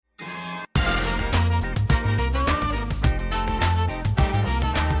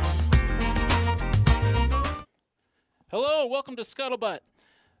Hello, welcome to Scuttlebutt.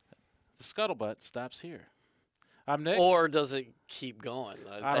 The Scuttlebutt stops here. I'm Nick. Or does it keep going?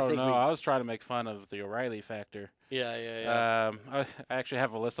 I don't think know. I was trying to make fun of the O'Reilly factor. Yeah. I actually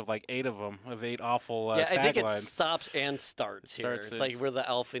have a list of like 8 of them, of 8 awful Yeah, I think it taglines. stops and starts here. Starts It's like we're the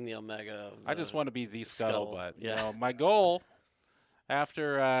alpha and the omega of I just want to be the Scuttle. Scuttlebutt. Yeah. You know, my goal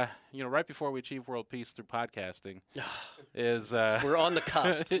after, right before we achieve world peace through podcasting is. We're on the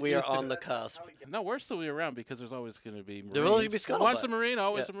cusp. We are on the cusp. No, we're still around because there's always going to be Marines. There will always be Scuttlebutt. Once a Marine,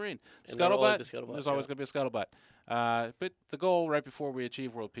 always Yeah. a Marine. And there will always Scuttlebutt, be Scuttlebutt, there's always yeah. going to be a Scuttlebutt. But the goal right before we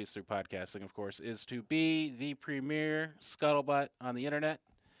achieve world peace through podcasting, of course, is to be the premier Scuttlebutt on the internet.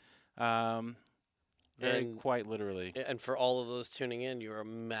 Very And- quite literally. And for all of those tuning in, you're a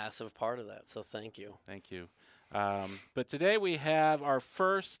massive part of that. So thank you. Thank you. But today we have our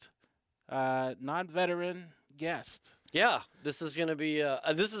first non-veteran guest. Yeah, this is gonna be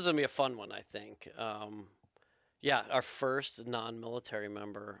a fun one. I think. Yeah, our first non-military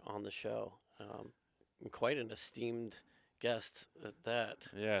member on the show. Quite an esteemed guest at that.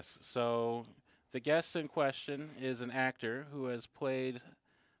 Yes. So the guest in question is an actor who has played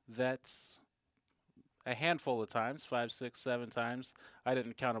vets a handful of times, 5, 6, 7 times. I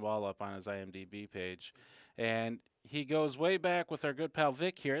didn't count them all up on his IMDb page. And he goes way back with our good pal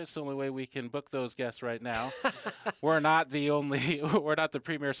Vic here. It's the only way we can book those guests right now. We're not the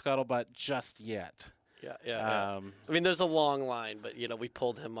premier Scuttlebutt just yet. Yeah. I mean, there's a long line, but we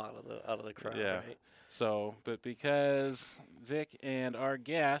pulled him out of the crowd. Yeah. Right? So, but because Vic and our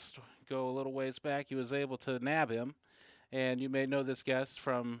guest go a little ways back, he was able to nab him. And you may know this guest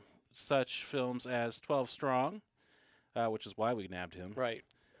from such films as 12 Strong, which is why we nabbed him. Right.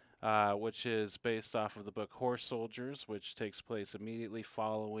 Which is based off of the book Horse Soldiers, which takes place immediately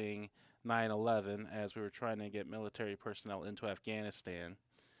following 9/11 as we were trying to get military personnel into Afghanistan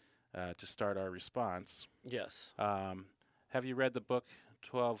to start our response. Yes. Have you read the book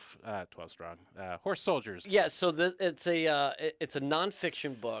 12 Strong, Horse Soldiers? Yeah. So it's a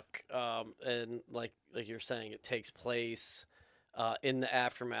nonfiction book, and like you're saying, it takes place in the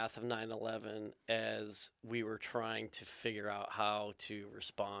aftermath of 9/11 as we were trying to figure out how to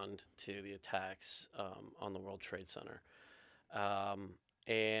respond to the attacks on the World Trade Center.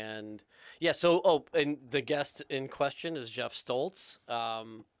 And the guest in question is Geoff Stoltz.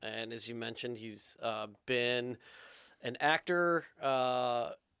 And as you mentioned, he's been an actor,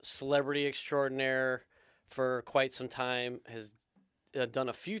 celebrity extraordinaire for quite some time, has done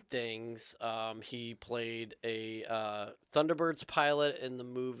a few things. He played a Thunderbirds pilot in the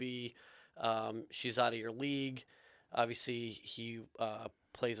movie She's Out of Your League. Obviously, he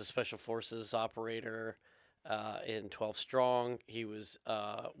plays a special forces operator in 12 Strong. He was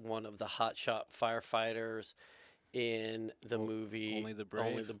one of the hotshot firefighters in the movie Only the Brave.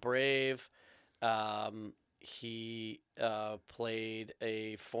 Only the Brave. He played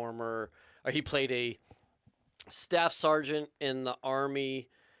a staff sergeant in the Army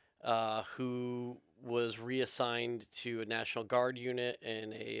who was reassigned to a National Guard unit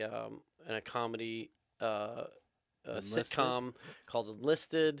in a comedy sitcom called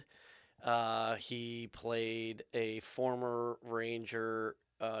Enlisted. He played a former Ranger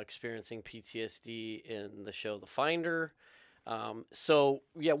experiencing PTSD in the show The Finder.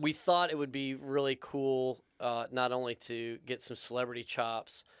 We thought it would be really cool not only to get some celebrity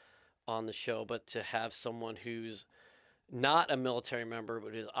chops on the show, but to have someone who's not a military member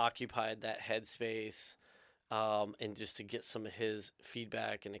but has occupied that headspace, and just to get some of his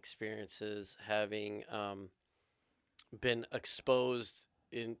feedback and experiences having been exposed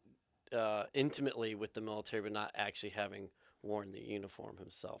intimately with the military but not actually having worn the uniform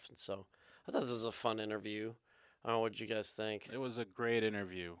himself. And so I thought this was a fun interview. I don't know what you guys think. It was a great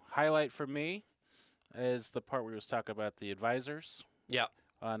interview. Highlight for me is the part where he was talking about the advisors. Yeah.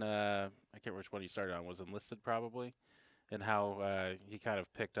 On I can't remember which one he started on. Was Enlisted probably, and how he kind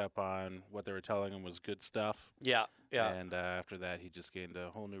of picked up on what they were telling him was good stuff. Yeah. And after that, he just gained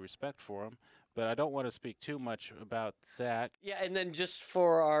a whole new respect for him. But I don't want to speak too much about that. Yeah, and then just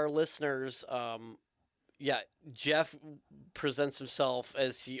for our listeners, Geoff presents himself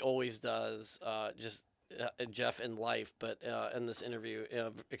as he always does, Geoff in life, but in this interview,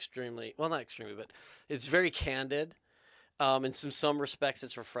 not extremely, but it's very candid. In some respects,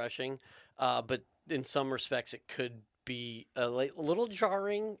 it's refreshing, but in some respects, it could be a little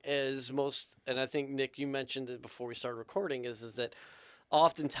jarring. And I think Nick, you mentioned it before we started recording, is that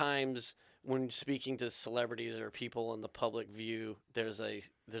oftentimes when speaking to celebrities or people in the public view, there's a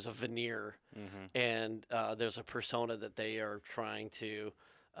veneer, and there's a persona that they are trying to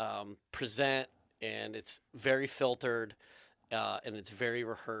present, and it's very filtered, and it's very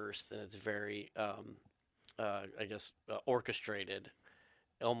rehearsed, and it's very I guess, orchestrated,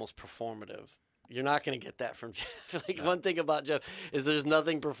 almost performative. You're not going to get that from Jeff. Like, one thing about Jeff is there's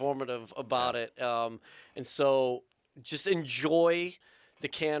nothing performative about it. And so just enjoy the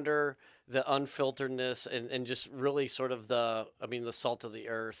candor, the unfilteredness, and just really sort of the salt of the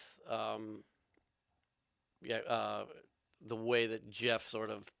earth. The way that Jeff sort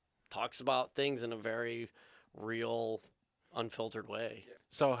of talks about things in a very real, unfiltered way.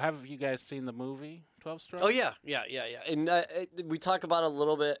 So, have you guys seen the movie 12 Strong? Oh yeah. And we talk about it a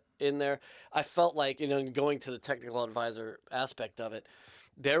little bit in there. I felt like, going to the technical advisor aspect of it,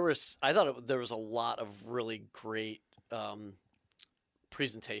 there was a lot of really great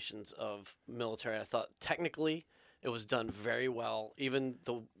presentations of military. I thought technically it was done very well. Even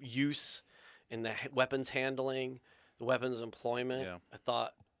the use in the weapons handling, the weapons employment. Yeah. I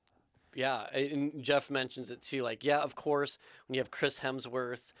thought. Yeah, and Jeff mentions it too. Like, yeah, of course, when you have Chris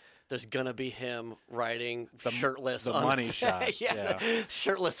Hemsworth, there's gonna be him riding shirtless. The on money shot. Yeah.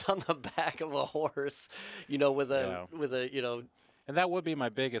 Shirtless on the back of a horse. With a. And that would be my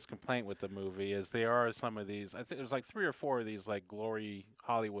biggest complaint with the movie is there are some of these. I think there's like 3 or 4 of these like glory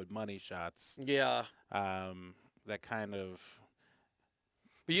Hollywood money shots. Yeah. That kind of.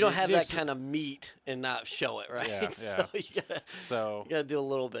 But you don't have that kind of meat and not show it, right? Yeah. So you gotta do a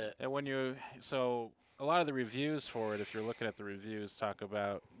little bit. And a lot of the reviews for it, if you're looking at the reviews, talk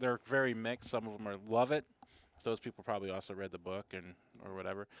about they're very mixed. Some of them love it. Those people probably also read the book or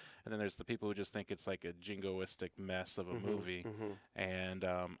whatever. And then there's the people who just think it's like a jingoistic mess of a movie. And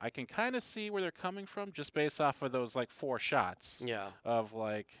I can kind of see where they're coming from just based off of those like 4 shots of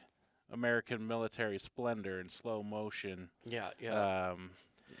like American military splendor and slow motion.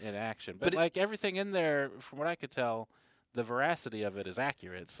 In action, but like everything in there, from what I could tell, the veracity of it is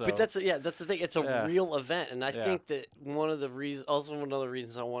accurate. So, but that's the thing. It's a real event, and I think that one of the reasons I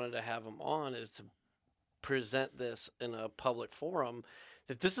wanted to have him on is to present this in a public forum,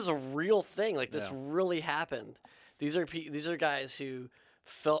 that this is a real thing. Like, this really happened. These are guys who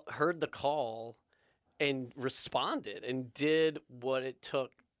heard the call and responded and did what it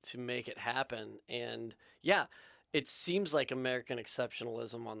took to make it happen. And it seems like American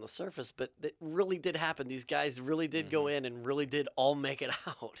exceptionalism on the surface, but it really did happen. These guys really did go in and really did all make it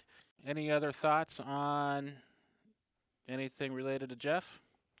out. Any other thoughts on anything related to Jeff?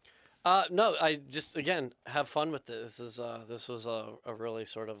 No, I just, again, have fun with this. This was a really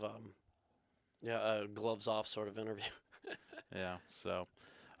sort of a gloves off sort of interview. So,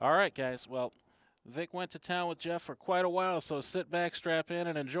 all right, guys. Well, Vic went to town with Jeff for quite a while, so sit back, strap in,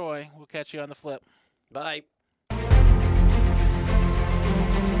 and enjoy. We'll catch you on the flip. Bye.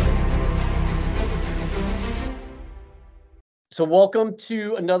 So welcome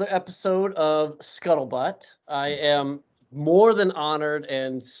to another episode of Scuttlebutt. I am more than honored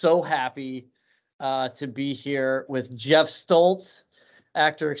and so happy to be here with Jeff Stoltz,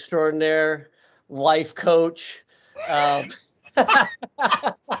 actor extraordinaire, life coach. Yeah,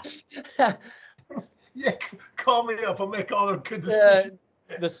 call me up. I'll make all the good decisions.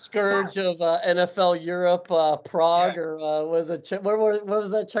 The scourge of NFL Europe, Prague, or was it? What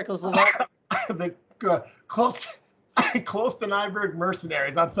was that? Czechoslovakia? Close to Nyberg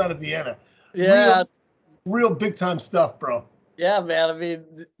Mercenaries outside of Vienna. Yeah, real big time stuff, bro. Yeah, man. I mean,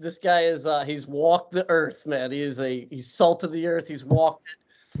 this guy is he's walked the earth, man. He's salt of the earth. He's walked it.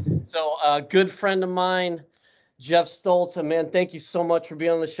 So, good friend of mine, Jeff Stoltz. And man, thank you so much for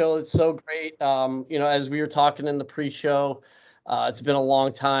being on the show. It's so great. As we were talking in the pre-show, it's been a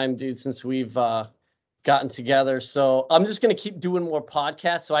long time, dude, since we've gotten together. So I'm just going to keep doing more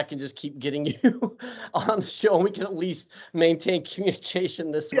podcasts so I can just keep getting you on the show, and we can at least maintain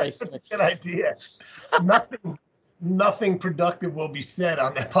communication this way. That's a good idea. Nothing productive will be said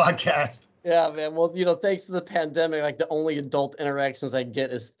on that podcast. Yeah, man. Well, thanks to the pandemic, like the only adult interactions I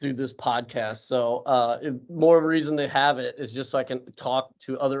get is through this podcast. So more of a reason to have it is just so I can talk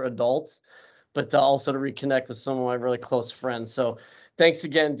to other adults, but also to reconnect with some of my really close friends. So thanks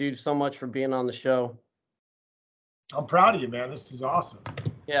again, dude, so much for being on the show. I'm proud of you, man. This is awesome.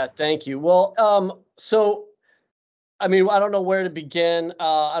 Yeah, thank you. Well, so, I mean, I don't know where to begin.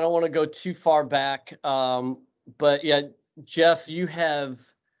 I don't want to go too far back. But yeah, Jeff, you have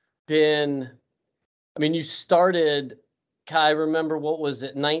been, you started, I remember, what was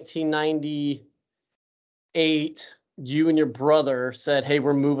it, 1998, you and your brother said, hey,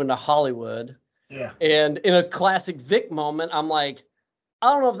 we're moving to Hollywood. Yeah. And in a classic Vic moment, I'm like,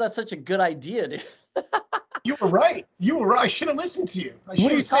 I don't know if that's such a good idea, dude. You were right. I should have listened to you. What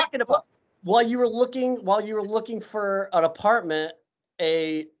are you talking about? While you were looking for an apartment,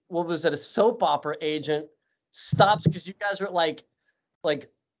 a soap opera agent stops because you guys were like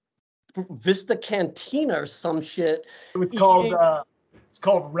Vista Cantina or some shit. It was eating-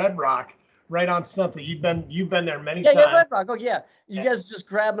 called Red Rock, right on something. You've been there many Yeah, times. Red Rock. Oh, yeah. You guys just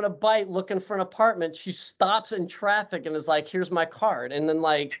grabbing a bite, looking for an apartment. She stops in traffic and is like, "Here's my card." And then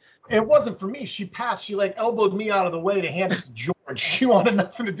like, It wasn't for me. She like elbowed me out of the way to hand it to George. She wanted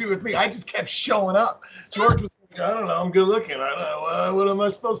nothing to do with me. I just kept showing up. George was like, I don't know, I'm good looking. I don't know. What am I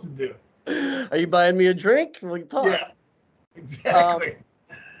supposed to do? "Are you buying me a drink? We can talk." Yeah, exactly.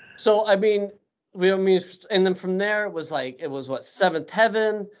 So and then from there it was what, Seventh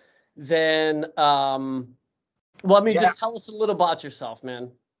Heaven, then just tell us a little about yourself,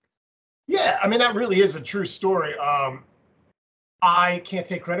 man. Yeah, I mean, that really is a true story. I can't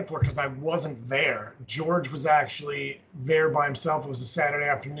take credit for it because I wasn't there. George was actually there by himself. It was a Saturday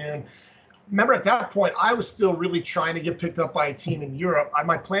afternoon. Remember, at that point, I was still really trying to get picked up by a team in Europe.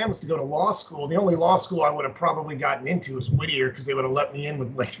 My plan was to go to law school. The only law school I would have probably gotten into was Whittier because they would have let me in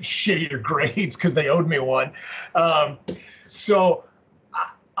with like shittier grades because they owed me one. So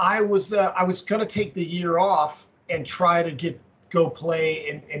I was going to take the year off and try to go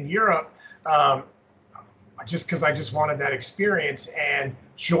play in Europe. Just because I just wanted that experience. And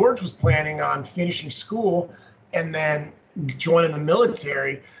George was planning on finishing school and then joining the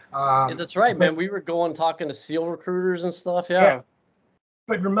military. Yeah, that's right, man. We were talking to SEAL recruiters and stuff. Yeah.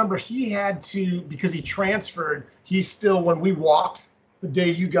 But remember, he had to, because he transferred, he still, when we walked the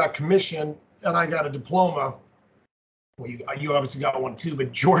day you got commissioned and I got a diploma, well, you obviously got one too,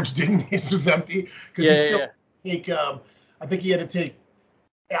 but George didn't. His was empty because he still take, I think he had to take,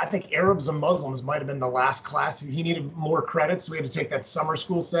 I think Arabs and Muslims might have been the last class. He needed more credits, so we had to take that summer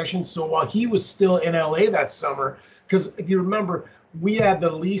school session. So while he was still in LA that summer, because if you remember, we had the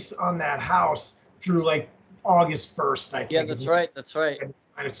lease on that house through like August 1st, I think. Yeah, that's right. That's right.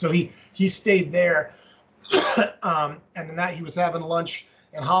 And so he stayed there. And then he was having lunch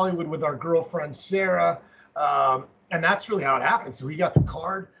in Hollywood with our girlfriend, Sarah. And that's really how it happened. So he got the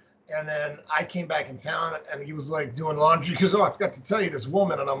card. And then I came back in town and he was like doing laundry because, I forgot to tell you this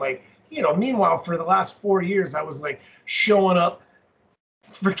woman. And I'm like, meanwhile, for the last 4 years, I was like showing up,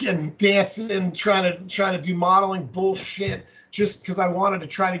 freaking dancing, trying to do modeling bullshit just because I wanted to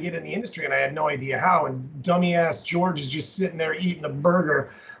try to get in the industry. And I had no idea how. And dummy ass George is just sitting there eating a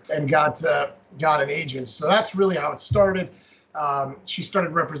burger and got an agent. So that's really how it started. She started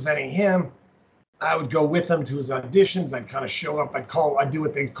representing him. I would go with him to his auditions. I'd kind of show up. I'd do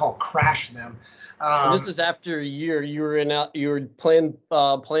what they call crash them. This is after a year. You were playing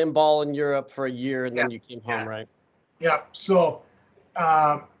ball in Europe for a year, and then you came home, right? Yeah. So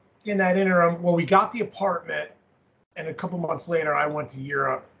in that interim, we got the apartment, and a couple months later, I went to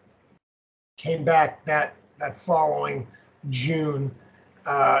Europe. Came back that following June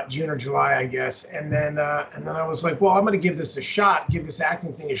or July, I guess, and then I was like, well, I'm going to give this a shot. Give this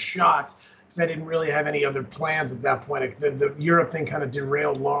acting thing a shot. I didn't really have any other plans at that point. The Europe thing kind of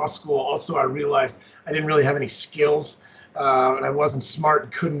derailed law school. Also, I realized I didn't really have any skills, and I wasn't smart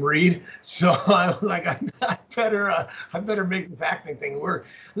and couldn't read. So I was like, I better make this acting thing work.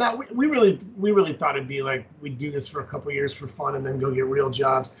 Now we really thought it'd be like we'd do this for a couple of years for fun and then go get real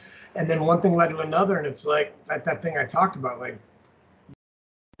jobs, and then one thing led to another, and it's like that thing I talked about. Like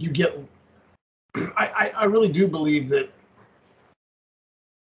you get, I really do believe that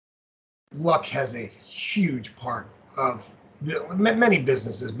luck has a huge part of many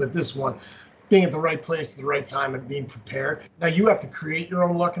businesses, but this one, being at the right place at the right time and being prepared. Now you have to create your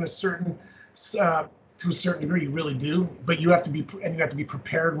own luck to a certain degree. You really do, but you have to be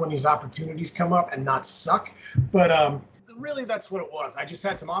prepared when these opportunities come up and not suck. But really, that's what it was. I just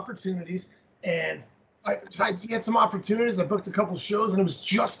had some opportunities, and I had some opportunities. I booked a couple shows, and it was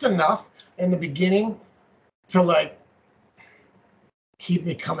just enough in the beginning to like keep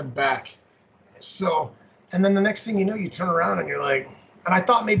me coming back. So, and then the next thing you know, you turn around and you're like, and I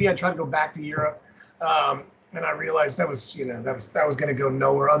thought maybe I'd try to go back to Europe. And I realized that was going to go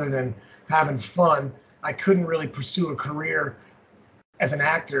nowhere other than having fun. I couldn't really pursue a career as an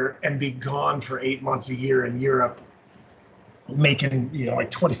actor and be gone for 8 months a year in Europe, making, like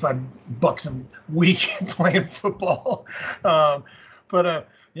 $25 a week playing football.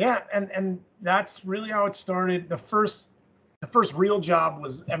 Yeah. And that's really how it started. The first real job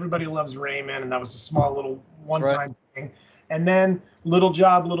was Everybody Loves Raymond, and that was a small little one-time thing. And then little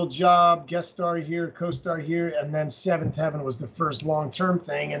job, guest star here, co-star here, and then Seventh Heaven was the first long-term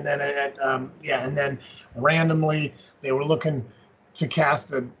thing. And then and then randomly they were looking to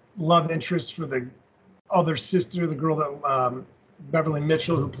cast a love interest for the other sister, the girl that Beverly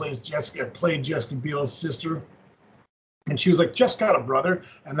Mitchell, who played Jessica Biel's sister. And she was like, Jeff's got a brother,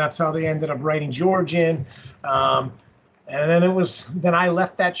 and that's how they ended up writing George in. And then I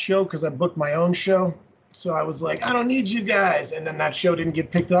left that show because I booked my own show. So I was like, I don't need you guys. And then that show didn't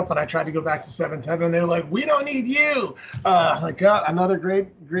get picked up, and I tried to go back to Seventh Heaven, and they were like, we don't need you. Like, God, another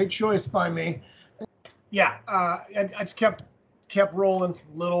great choice by me. Yeah, I just kept rolling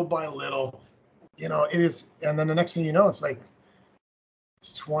little by little. It is, and then the next thing you know, it's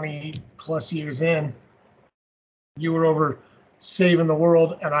 20 plus years in. You were over saving the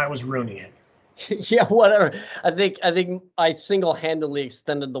world, and I was ruining it. Yeah, whatever. I think I single-handedly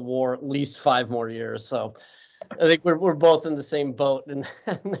extended the war at least 5 more years. So I think we're both in the same boat in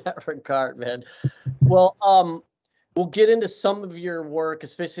that regard, man. Well, we'll get into some of your work,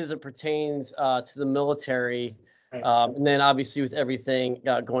 especially as it pertains to the military, and then obviously with everything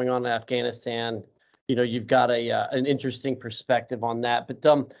going on in Afghanistan, you've got an interesting perspective on that. But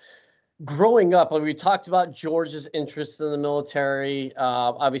growing up, we talked about George's interest in the military.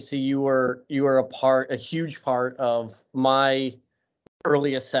 Obviously, you were a huge part of my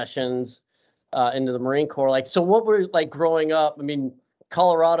earliest sessions into the Marine Corps. So what were like growing up? I mean,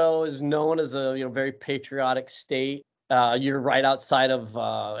 Colorado is known as a very patriotic state. You're right outside of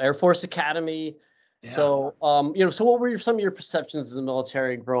Air Force Academy. Yeah. So so what were some of your perceptions of the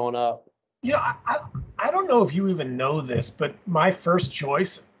military growing up? I don't know if you even know this, but my first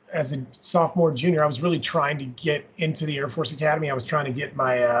choice as a sophomore, junior, I was really trying to get into the Air Force Academy. I was trying to get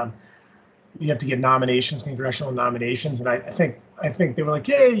my, you have to get nominations, congressional nominations. And I think they were like,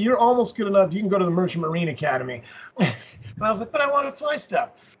 hey, you're almost good enough. You can go to the Merchant Marine Academy. And I was like, but I want to fly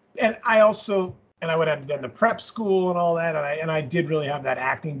stuff. And I would have done the prep school and all that. And I did really have that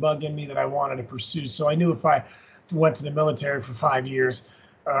acting bug in me that I wanted to pursue. So I knew if I went to the military for 5 years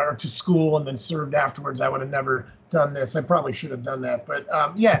or to school and then served afterwards, I would have never done this. I probably should have done that. But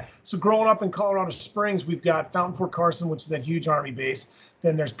so growing up in Colorado Springs, we've got Fountain Fort Carson, which is that huge Army base.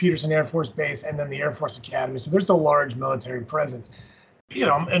 Then there's Peterson Air Force Base, and then the Air Force Academy. So there's a large military presence.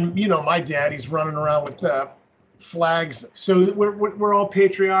 My dad, he's running around with flags. So we're all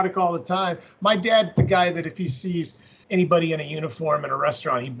patriotic all the time. My dad, the guy that if he sees anybody in a uniform in a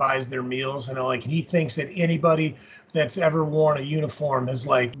restaurant, he buys their meals, and he thinks that anybody that's ever worn a uniform is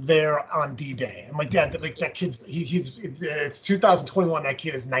there on D-Day. And my dad, that kid's it's 2021. That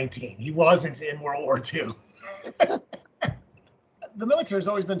kid is 19. He wasn't in World War II. The military has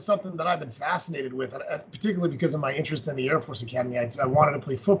always been something that I've been fascinated with, particularly because of my interest in the Air Force Academy. I wanted to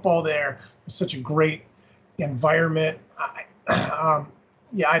play football there. It was such a great environment. I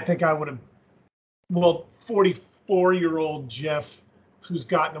think I would have. Well, 44-year-old Jeff, who's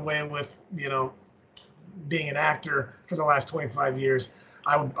gotten away with being an actor for the last 25 years,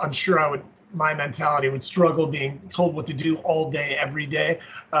 I'm sure my mentality would struggle being told what to do all day, every day.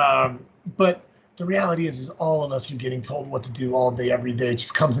 But the reality is all of us are getting told what to do all day, every day. It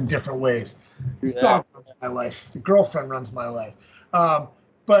just comes in different ways. This dog runs my life. The girlfriend runs my life.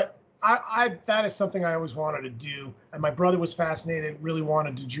 But that is something I always wanted to do. And my brother was fascinated, really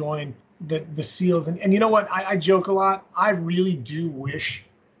wanted to join the SEALs. And you know what? I joke a lot. I really do wish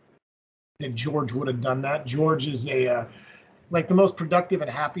that George would have done that. George is the most productive and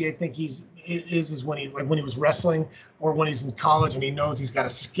happy I think is when he was wrestling or when he's in college and he knows he's got a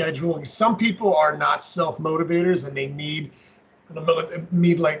schedule. Some people are not self-motivators and they need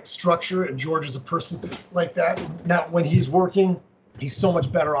structure, and George is a person like that. Now when he's working, he's so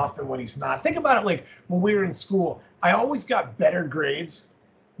much better off than when he's not. Think about it, when we were in school, I always got better grades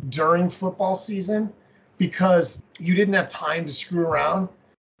during football season because you didn't have time to screw around.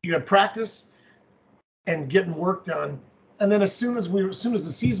 You had practice and getting work done. And then as soon as the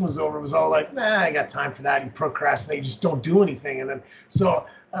season was over, it was all like, I got time for that. You procrastinate, you just don't do anything. And then,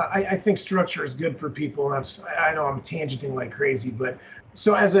 I think structure is good for people. I know I'm tangenting like crazy, but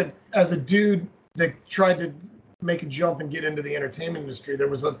so as a dude that tried to make a jump and get into the entertainment industry, there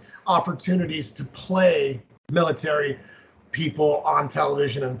was opportunities to play military people on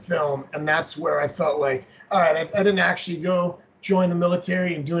television and film. And that's where I felt like, all right, I didn't actually go join the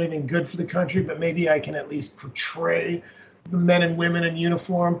military and do anything good for the country, but maybe I can at least portray the men and women in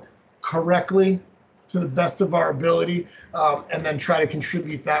uniform correctly to the best of our ability, and then try to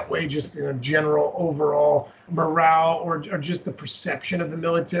contribute that way just in a general overall morale or just the perception of the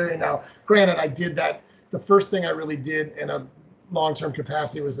military. Now, granted, I did that. The first thing I really did in a long-term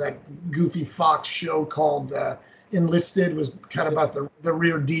capacity was that goofy Fox show called Enlisted. It was kind of about the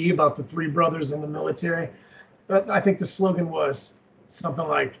rear D, about the 3 brothers in the military. But I think the slogan was something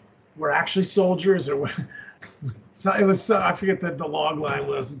like, we're actually soldiers, or so it was, I forget the log line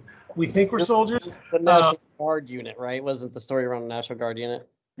was, we think we're soldiers. The National Guard unit, right? Wasn't the story around the National Guard unit?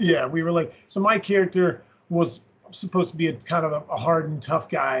 Yeah, we were so my character was supposed to be a kind of a hardened, tough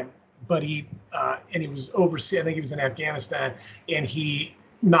guy, but he was overseas. I think he was in Afghanistan, and he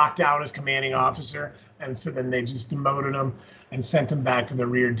knocked out his commanding officer, and so then they just demoted him and sent him back to the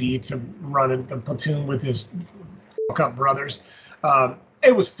rear D to run the platoon with his fuck up brothers.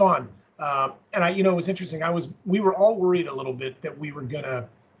 It was fun, and it was interesting. We were all worried a little bit that we were gonna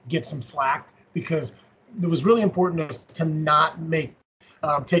get some flack because it was really important to us to not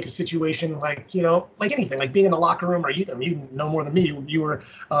take a situation like anything, like being in the locker room, or you know more than me. You were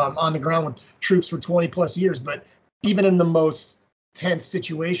on the ground with troops for 20 plus years, but even in the most tense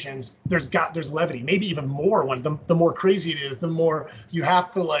situations, there's levity, maybe even more. When the more crazy it is, the more you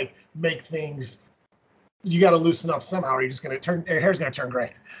have to make things. You got to loosen up somehow, or you're just your hair's gonna turn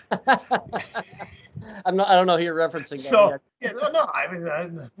gray. I don't know who you're referencing. So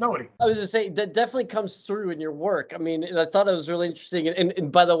nobody. I was just saying that definitely comes through in your work. I mean, and I thought it was really interesting.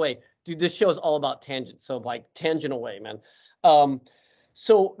 And by the way, dude, this show is all about tangents. So tangent away, man. But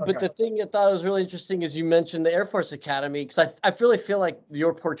the thing I thought was really interesting is you mentioned the Air Force Academy, because I really feel like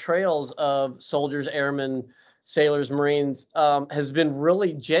your portrayals of soldiers, airmen, sailors, Marines has been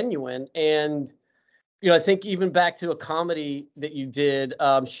really genuine. And I think even back to a comedy that you did,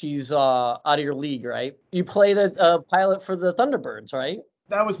 She's Out of Your League, right? You played a pilot for the Thunderbirds, right?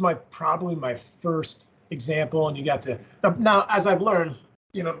 That was probably my first example, and you got to now, as I've learned,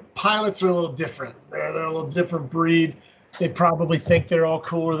 pilots are a little different. They're a little different breed. They probably think they're all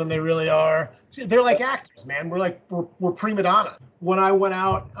cooler than they really are. They're like actors, man. We're prima donnas. When I went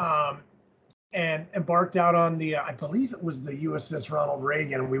out and embarked out on the, I believe it was the USS Ronald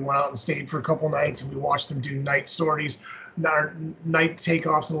Reagan, we went out and stayed for a couple nights, and we watched them do night sorties, night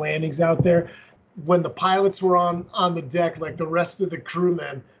takeoffs and landings out there. When the pilots were on the deck, the rest of the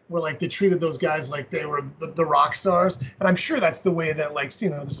crewmen were they treated those guys like they were the rock stars. And I'm sure that's the way that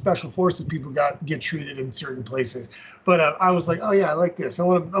the special forces people get treated in certain places. But I was like, oh yeah, I like this. I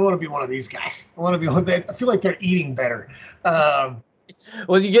want to be one of these guys. I feel like they're eating better.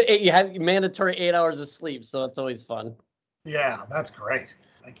 Well, you have mandatory 8 hours of sleep, so it's always fun. Yeah, that's great.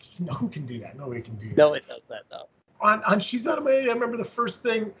 Who can do that? Nobody can do that. No, it does that though. On She's Out of My League, I remember the first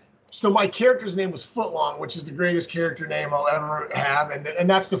thing. So my character's name was Footlong, which is the greatest character name I'll ever have, and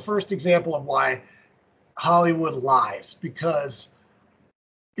that's the first example of why Hollywood lies, because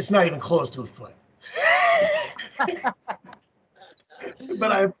it's not even close to a foot.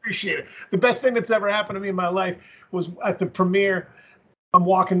 But I appreciate it. The best thing that's ever happened to me in my life was at the premiere. I'm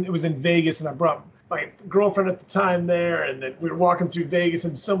walking, it was in Vegas, and I brought my girlfriend at the time there, and then we were walking through Vegas,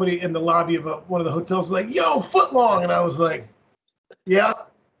 and somebody in the lobby of one of the hotels was like, yo, Footlong. And I was like, yeah.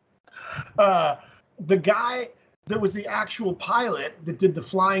 The guy that was the actual pilot that did the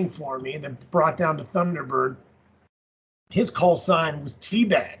flying for me and that brought down the Thunderbird, his call sign was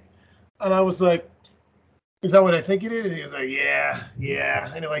Teabag. And I was like, is that what I think it is? And he was like, yeah.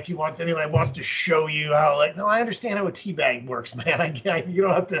 And he wants to show you how, no, I understand how a teabag works, man. You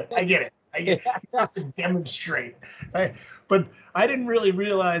don't have to, I get it. You have to demonstrate. But I didn't really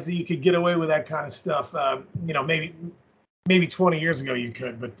realize that you could get away with that kind of stuff. Maybe 20 years ago you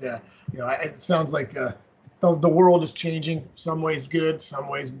could, but it sounds like the world is changing. Some ways good, some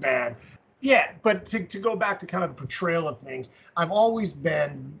ways bad. Yeah, but to go back to kind of the portrayal of things, I've always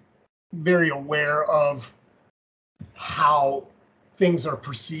been very aware of how things are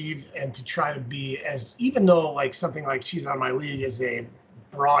perceived, and to try to be as, even though something like She's Out of My League is a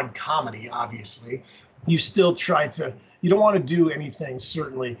broad comedy, obviously, you still you don't want to do anything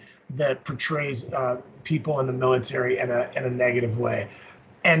certainly that portrays people in the military in a negative way.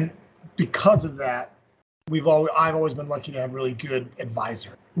 And because of that, I've always been lucky to have really good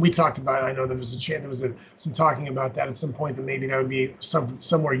advisor. We talked about, I know there was some talking about that at some point, that maybe that would be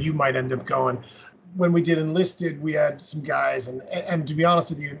somewhere you might end up going. When we did Enlisted, we had some guys, and to be honest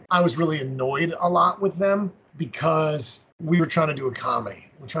with you, I was really annoyed a lot with them, because we were trying to do a comedy.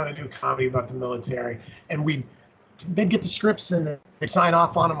 We're trying to do a comedy about the military, and they'd get the scripts and they'd sign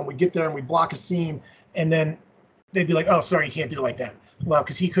off on them, and we'd get there and we'd block a scene, and then they'd be like, oh, sorry, you can't do it like that. Well,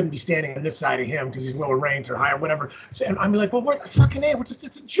 because he couldn't be standing on this side of him because he's lower ranked or higher, whatever. So, and I'd be like, well, what fucking A,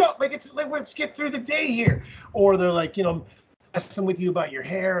 it's a joke. Let's get through the day here. Or they're like, messing with you about your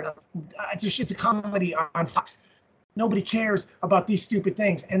hair. And it's a comedy on Fox. Nobody cares about these stupid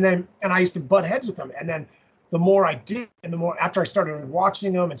things. And I used to butt heads with them. And then the more I did, and the more after I started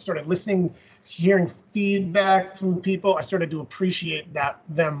watching them and started listening, hearing feedback from people, I started to appreciate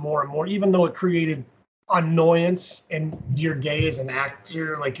them more and more, even though it created annoyance in your day as an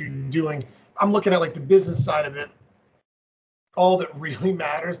actor, you're doing. I'm looking at the business side of it. all that really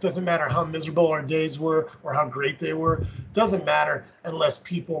matters. Doesn't matter how miserable our days were or how great they were. Doesn't matter unless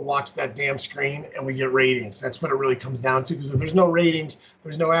people watch that damn screen and we get ratings. That's what it really comes down to. Because if there's no ratings,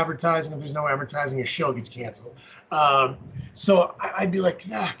 there's no advertising. If there's no advertising, your show gets canceled. So I'd be like,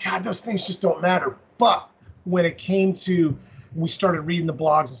 God, those things just don't matter. But when it came to, we started reading the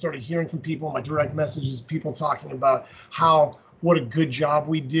blogs and started hearing from people, my direct messages, people talking about what a good job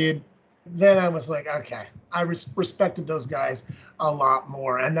we did. Then I was like, okay, I respected those guys a lot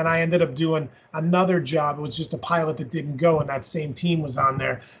more. And then I ended up doing another job. It was just a pilot that didn't go, and that same team was on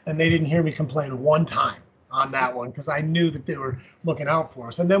there, and they didn't hear me complain one time on that one because I knew that they were looking out for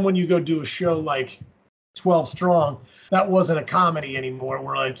us. And then when you go do a show like 12 Strong, that wasn't a comedy anymore.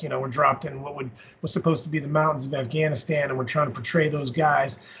 We're like, we're dropped in what was supposed to be the mountains of Afghanistan, and we're trying to portray those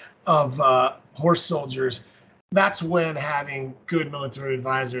guys of horse soldiers. That's when having good military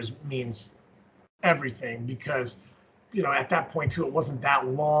advisors means everything, because, at that point too, it wasn't that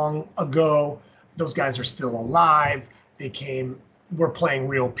long ago. Those guys are still alive. We're playing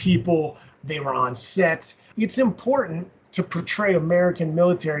real people. They were on set. It's important to portray American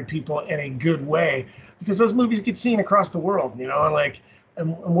military people in a good way, because those movies get seen across the world,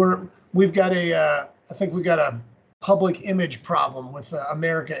 and we've got I think we've got a public image problem with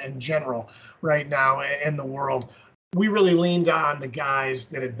America in general right now in the world. We really leaned on the guys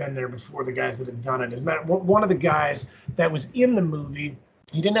that had been there before, the guys that had done it. As a matter, one of the guys that was in the movie,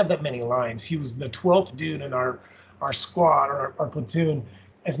 he didn't have that many lines. He was the 12th dude in our squad, or our platoon.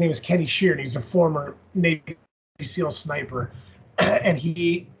 His name is Kenny Sheeran. He's a former Navy SEAL sniper. And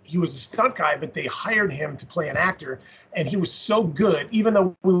he was a stunt guy, but they hired him to play an actor. And he was so good, even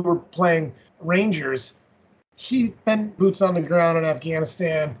though we were playing Rangers, he'd been boots on the ground in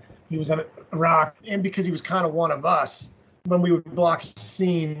Afghanistan. He was in Iraq. And because he was kind of one of us, when we would block a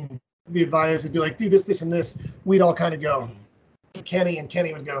scene, the advisors would be like, do this, this, and this. We'd all kind of go, Kenny, and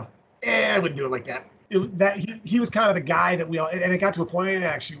Kenny would go, I wouldn't do it like that. He was kind of the guy that we all, and it got to a point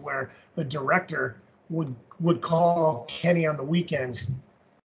actually where the director would call Kenny on the weekends,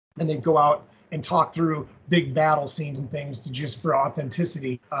 and they'd go out and talk through big battle scenes and things for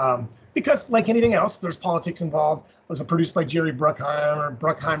authenticity. Because like anything else, there's politics involved. It was produced by Jerry Bruckheimer.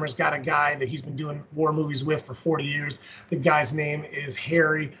 Bruckheimer's got a guy that he's been doing war movies with for 40 years. The guy's name is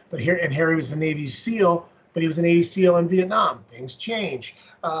Harry, and Harry was the Navy SEAL, but he was a Navy SEAL in Vietnam. Things change.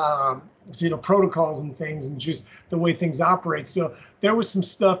 So, protocols and things, and just the way things operate. So there was some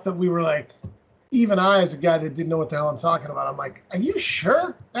stuff that we were like, even I, as a guy that didn't know what the hell I'm talking about, I'm like, are you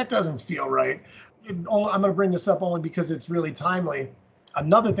sure? That doesn't feel right. I'm going to bring this up only because it's really timely.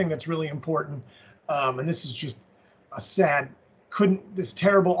 Another thing that's really important, and this is just this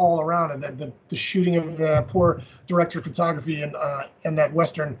terrible all around, and that the shooting of the poor director of photography in that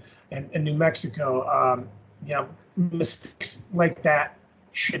Western and New Mexico, mistakes like that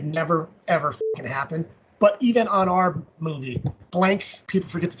should never, ever fucking happen. But even on our movie, blanks, people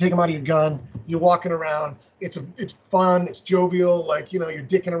forget to take them out of your gun. You're walking around. It's fun. It's jovial. You're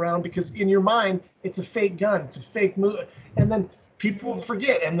dicking around because in your mind, it's a fake gun. It's a fake movie. And then people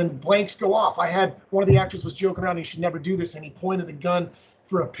forget, and then blanks go off. I had one of the actors was joking around. You should never do this, and he pointed the gun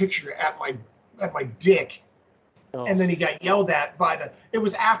for a picture at my dick. Oh. And then he got yelled at it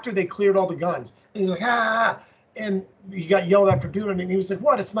was after they cleared all the guns. And he was like, ah. And he got yelled at for doing it, and he was like,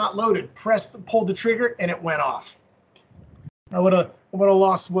 "What? It's not loaded." Pulled the trigger, and it went off. I would have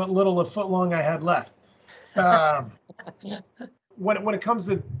lost what little of foot long I had left. When it comes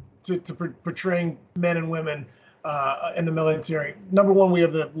to portraying men and women in the military, number one, we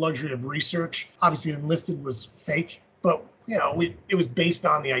have the luxury of research. Obviously, Enlisted was fake, but it was based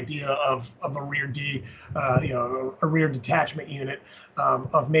on the idea of a rear D, a rear detachment unit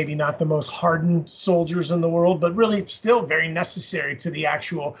of maybe not the most hardened soldiers in the world, but really still very necessary to the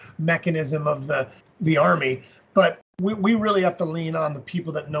actual mechanism of the Army. But we really have to lean on the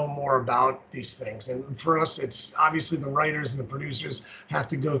people that know more about these things. And for us, it's obviously the writers and the producers have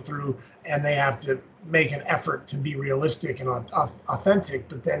to go through, and they have to make an effort to be realistic and authentic.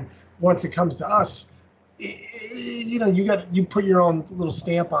 But then once it comes to us, you put your own little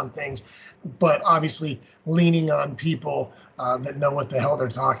stamp on things, but obviously leaning on people that know what the hell they're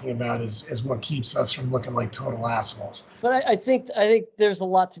talking about is what keeps us from looking like total assholes. But I think there's a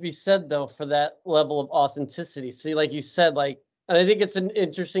lot to be said though for that level of authenticity. See, like you said, and I think it's an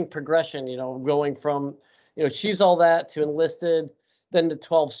interesting progression, going from, She's All That to Enlisted, then to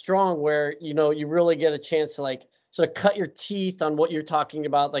 12 Strong, where, you really get a chance to sort of cut your teeth on what you're talking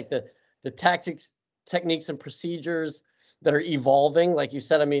about, like the tactics, techniques, and procedures that are evolving. Like you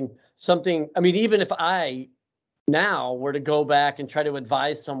said, even if I now were to go back and try to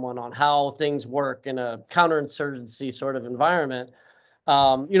advise someone on how things work in a counterinsurgency sort of environment,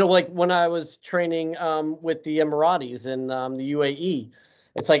 like when I was training with the Emiratis in the UAE,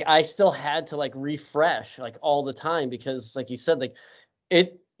 it's like I still had to like refresh like all the time because, like you said, like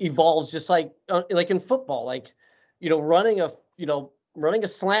it evolves just like in football, like running a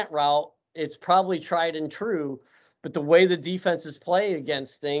slant route, it's probably tried and true, but the way the defenses play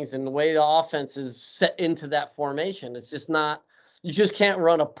against things and the way the offense is set into that formation, it's just not. You just can't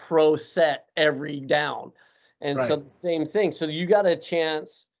run a pro set every down. And Right. so the same thing. So you got a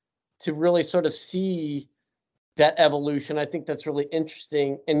chance to really sort of see that evolution. I think that's really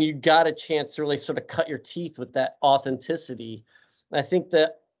interesting. And you got a chance to really sort of cut your teeth with that authenticity. And I think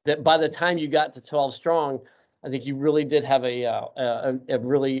that by the time you got to 12 strong, I think you really did have a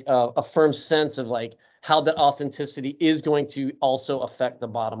really firm sense of like how that authenticity is going to also affect the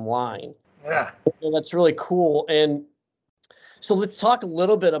bottom line. Yeah. So that's really cool. And so let's talk a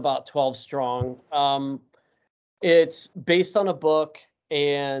little bit about 12 strong. It's based on a book,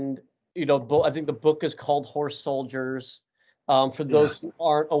 and I think the book is called Horse Soldiers. For those who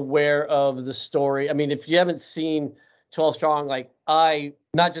aren't aware of the story, I mean, if you haven't seen 12 Strong, like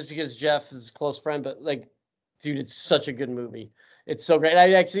not just because Jeff is a close friend, but like, dude, it's such a good movie. It's so great.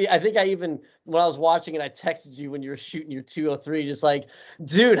 I think I even, when I was watching it, I texted you when you were shooting your 203, just like,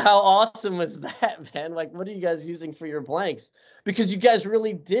 dude, how awesome was that, man? Like, what are you guys using for your blanks? Because you guys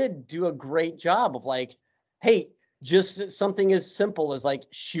really did do a great job of like, hey, just something as simple as like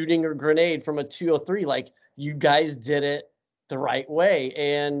shooting a grenade from a 203, like you guys did it the right way.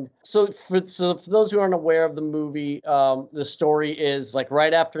 And so for those who aren't aware of the movie, the story is like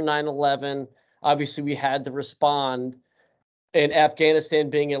right after 9/11, obviously we had to respond. In Afghanistan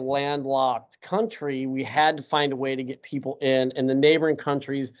being a landlocked country, we had to find a way to get people in. And the neighboring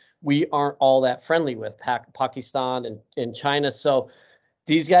countries we aren't all that friendly with, Pakistan and China. So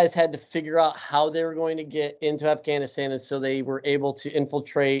these guys had to figure out how they were going to get into Afghanistan. And so they were able to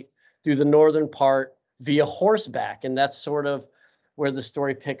infiltrate through the northern part via horseback. And that's sort of where the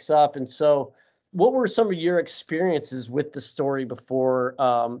story picks up. And so what were some of your experiences with the story before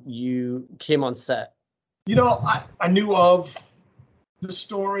you came on set? I knew of the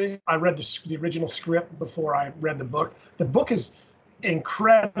story. I read the original script before I read the book. The book is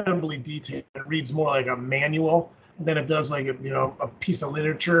incredibly detailed. It reads more like a manual than it does like a piece of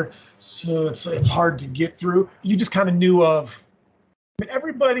literature. So it's hard to get through. You just kind of knew of. I mean,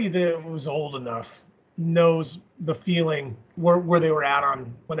 everybody that was old enough knows the feeling where they were at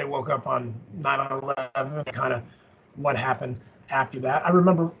on when they woke up on 9/11, kind of what happened after that. I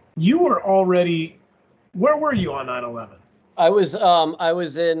remember you were already. Where were you on 9/11? I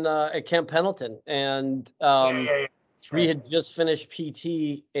was in at Camp Pendleton, and Yeah. we had just finished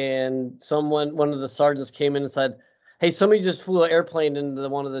PT, and one of the sergeants came in and said, "Hey, somebody just flew an airplane into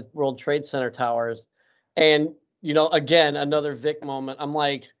one of the World Trade Center towers," and again, another Vic moment. I'm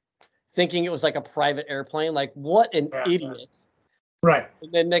like thinking it was like a private airplane, like what an idiot. Right.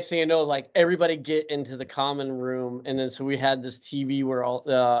 And then next thing I know is like everybody get into the common room, and then so we had this TV where all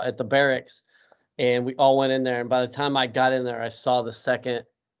at the barracks. And we all went in there, and by the time I got in there, I saw the second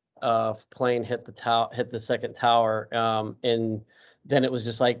plane hit the second tower, and then it was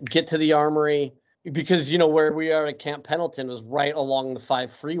just like get to the armory, because where we are at Camp Pendleton was right along the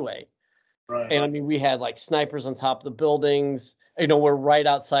 5 freeway, Right. And I mean we had like snipers on top of the buildings. We're right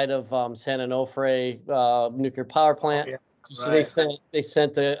outside of San Onofre nuclear power plant. Oh, yeah. So Right. they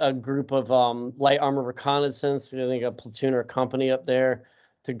sent a group of light armor reconnaissance, I think a platoon or a company up there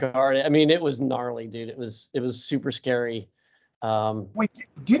to guard it. I mean, it was gnarly, dude. It was super scary. Wait,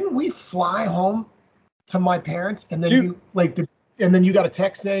 didn't we fly home to my parents, and then Dude. and then you got a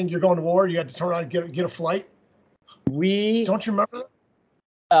text saying you're going to war? You had to turn around and get a flight. We Don't you remember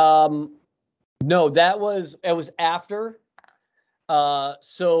no, it was after.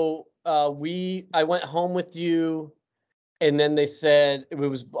 So I went home with you, and then they said it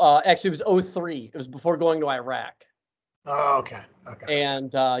was actually it was 03. It was before going to Iraq. Oh, okay.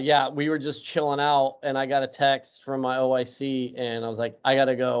 And we were just chilling out, and I got a text from my OIC, and I was like, I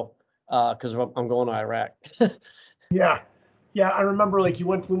gotta go because I'm going to Iraq. Yeah. I remember like we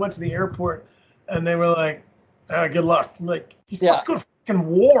went to the airport, and they were like, "Good luck." I'm like, let's go to fucking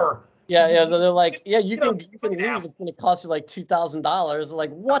war. Yeah. They're like, yeah, you can leave. Ass. It's gonna cost you like $2,000.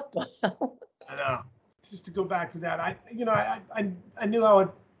 Like, what the hell? I know. Just to go back to that, I knew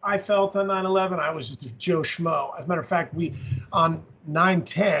how I felt on 9/11. I was just a Joe Schmo. As a matter of fact, on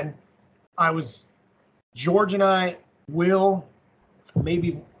 9/10, George and I, Will,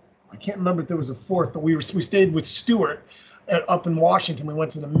 maybe, I can't remember if there was a fourth, but we stayed with Stuart up in Washington. We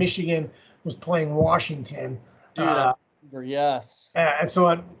went to Michigan, was playing Washington Dude, I remember, yes. And so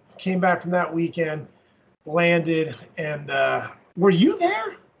I came back from that weekend, landed, and were you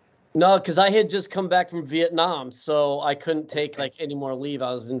there? No, because I had just come back from Vietnam, so I couldn't take like any more leave.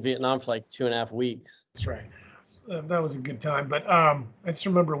 I was in Vietnam for like 2.5 weeks. That's right. That was a good time. But I just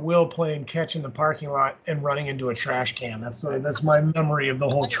remember Will playing catch in the parking lot and running into a trash can. That's my memory of the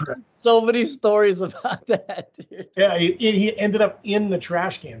whole trip. So many stories about that, dude. Yeah, he ended up in the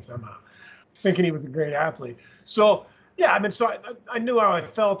trash can somehow, thinking he was a great athlete. So yeah, I mean, so I knew how I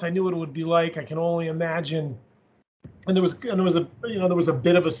felt. I knew what it would be like. I can only imagine. And there was a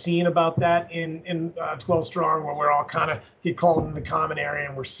bit of a scene about that in 12 Strong, where we're all kind of get called in the common area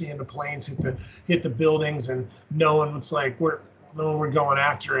and we're seeing the planes hit the buildings, and knowing it's like we're going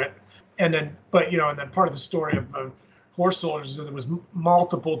after it. And then part of the story of Horse Soldiers is there was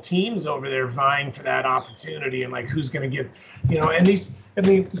multiple teams over there vying for that opportunity, and like who's going to get, and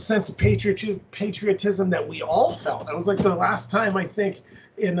the sense of patriotism that we all felt. It was like the last time, I think,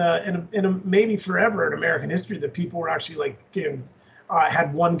 in maybe forever in American history, that people were actually like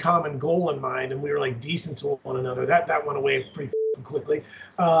had one common goal in mind, and we were like decent to one another. That went away pretty quickly.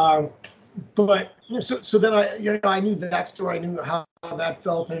 But so then I knew that story. I knew how that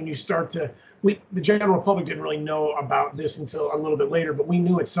felt, and the general public didn't really know about this until a little bit later, but we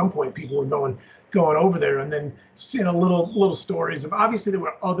knew at some point people were going over there, and then seeing a little stories of, obviously there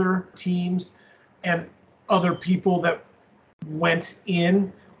were other teams and other people that went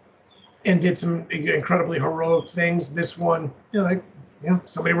in and did some incredibly heroic things. This one,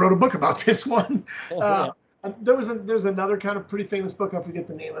 somebody wrote a book about this one. There's another kind of pretty famous book, I forget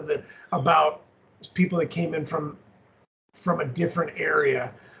the name of it, about people that came in from a different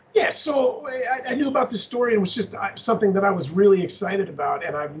area. Yeah, so I knew about this story, and it was just something that I was really excited about,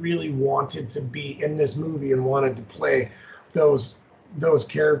 and I really wanted to be in this movie and wanted to play those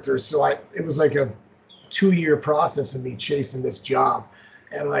characters. So it was like a 2-year process of me chasing this job,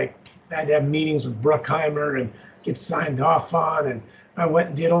 and like I had to have meetings with Bruckheimer and get signed off on, and I went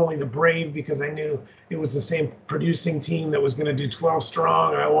and did Only the Brave because I knew it was the same producing team that was going to do 12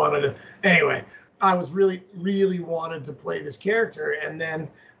 Strong, and I wanted to. Anyway, I was really, really wanted to play this character, and then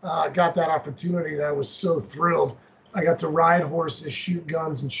got that opportunity, and I was so thrilled. I got to ride horses, shoot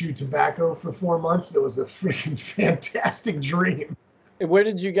guns, and chew tobacco for 4 months. It was a freaking fantastic dream. And where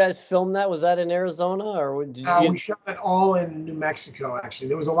did you guys film that? Was that in Arizona, or did you? We shot it all in New Mexico, actually.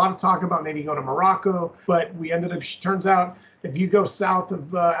 There was a lot of talk about maybe going to Morocco, but we ended up, turns out, if you go south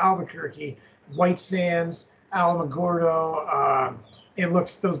of Albuquerque, White Sands, Alamogordo, it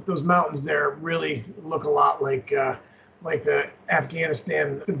looks, those mountains there really look a lot like the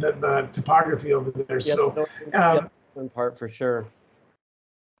Afghanistan, the topography over there. Yep, So, part for sure.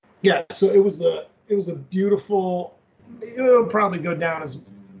 Yeah, so it was a beautiful. It'll probably go down as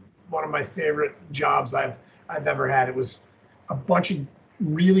one of my favorite jobs I've ever had. It was a bunch of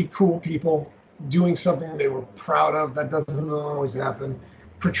really cool people doing something they were proud of. That doesn't always happen.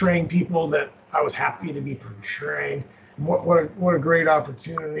 Portraying people that I was happy to be portraying. What a great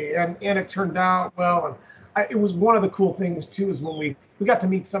opportunity, and it turned out well. And it was one of the cool things too, is when we got to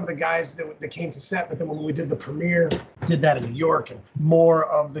meet some of the guys that came to set. But then when we did the premiere, did that in New York, and more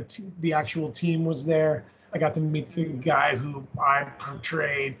of the actual team was there. I got to meet the guy who I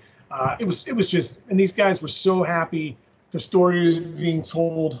portrayed. It was just, and these guys were so happy. The story was being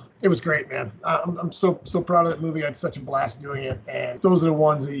told. It was great, man. I'm so proud of that movie. I had such a blast doing it. And those are the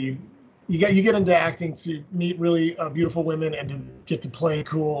ones that you get into acting to meet really beautiful women and to get to play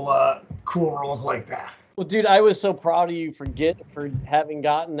cool roles like that. Well, dude, I was so proud of you for having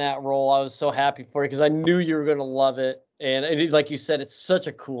gotten that role. I was so happy for you because I knew you were going to love it. And like you said, it's such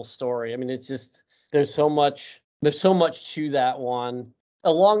a cool story. I mean, it's just, there's so much to that one.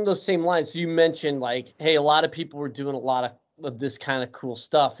 Along those same lines, so you mentioned like, hey, a lot of people were doing a lot of this kind of cool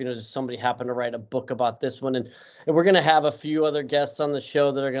stuff. Just somebody happened to write a book about this one, and we're going to have a few other guests on the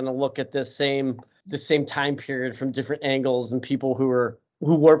show that are going to look at the same time period from different angles, and people who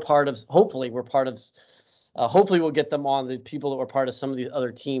were part of, hopefully we'll get them on, the people that were part of some of these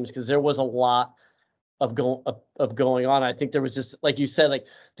other teams, because there was a lot of going on. I think there was just, like you said, like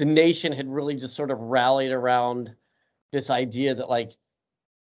the nation had really just sort of rallied around this idea that like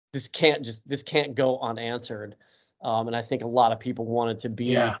this can't go unanswered, and I think a lot of people wanted to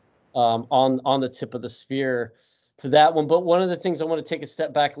be on the tip of the spear for that one. But one of the things I want to take a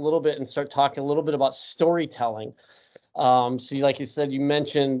step back a little bit and start talking a little bit about storytelling. So like you said, you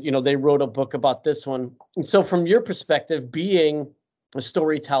mentioned, they wrote a book about this one. And so from your perspective, being a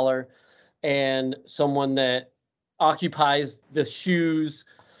storyteller and someone that occupies the shoes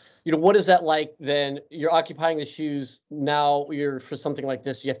what is that like then? You're occupying the shoes. Now for something like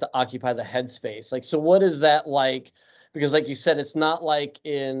this, you have to occupy the headspace. Like, so what is that like? Because like you said, it's not like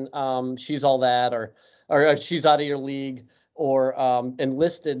in She's All That or She's Out of Your League or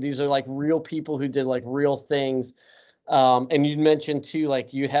Enlisted. These are like real people who did like real things. And you mentioned too,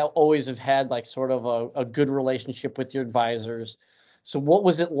 like you always have had like sort of a good relationship with your advisors. So what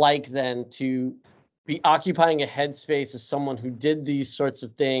was it like then to be occupying a headspace as someone who did these sorts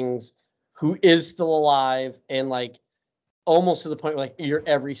of things, who is still alive, and like almost to the point where like your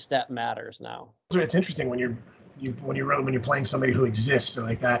every step matters now? It's interesting when you're playing somebody who exists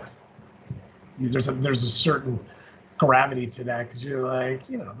like that. There's a certain gravity to that, because you're like,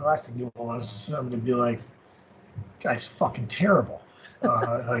 the last thing you want is someone to be like, guy's fucking terrible,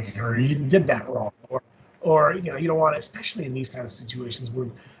 like, or he did that wrong, or you don't want to, especially in these kind of situations where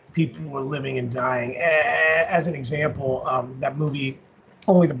people were living and dying. As an example, that movie,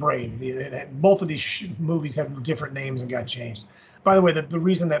 Only the Brave. Both of these movies have different names and got changed. By the way, the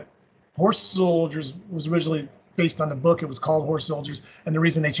reason that Horse Soldiers was originally based on the book, it was called Horse Soldiers, and the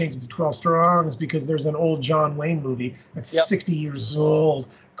reason they changed it to 12 Strong is because there's an old John Wayne movie that's 60 years old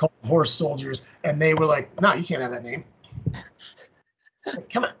called Horse Soldiers, and they were like, no, you can't have that name.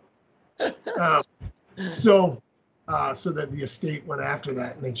 Come on. So that the estate went after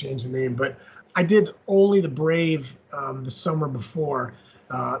that and they changed the name. But I did Only the Brave the summer before,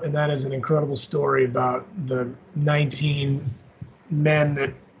 and that is an incredible story about the 19 men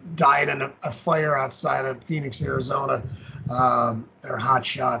that died in a fire outside of Phoenix, Arizona. They're hot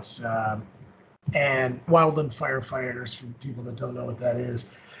shots and wildland firefighters, for people that don't know what that is.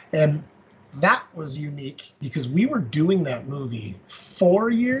 And that was unique because we were doing that movie 4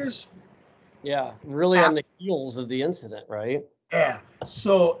 years. Yeah, really on the heels of the incident, right? Yeah.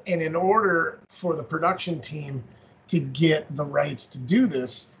 So, and in order for the production team to get the rights to do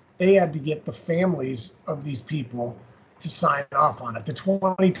this, they had to get the families of these people to sign off on it. The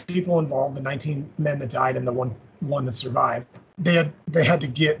 20 people involved, the 19 men that died and the one that survived, they had to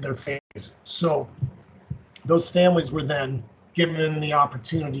get their families. So those families were then given the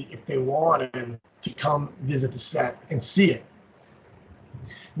opportunity, if they wanted, to come visit the set and see it.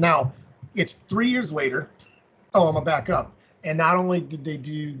 Now, it's 3 years later. Oh, I'm gonna back up. And not only did they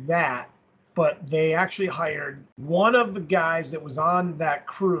do that, but they actually hired one of the guys that was on that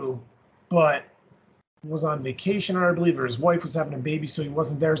crew, but was on vacation, or I believe, or his wife was having a baby, so he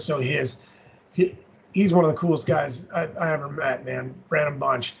wasn't there. So he's one of the coolest guys I ever met, man. Brandon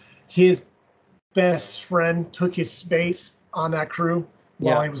Bunch. His best friend took his space on that crew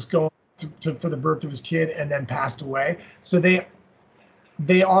while he was going for the birth of his kid, and then passed away. So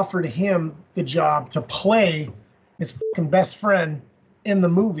they offered him the job to play his fucking best friend in the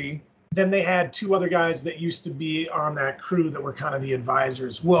movie. Then they had two other guys that used to be on that crew that were kind of the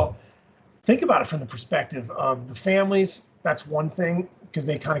advisors. Well, think about it from the perspective of the families. That's one thing, because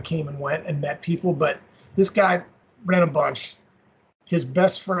they kind of came and went and met people. But this guy, Brandon Bunch, his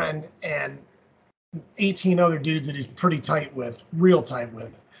best friend, and 18 other dudes that he's pretty tight with, real tight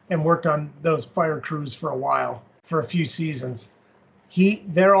with, and worked on those fire crews for a while, for a few seasons.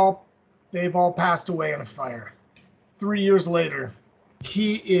 They've all passed away in a fire. 3 years later,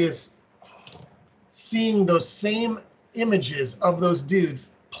 he is seeing those same images of those dudes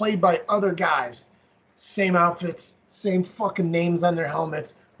played by other guys, same outfits, same fucking names on their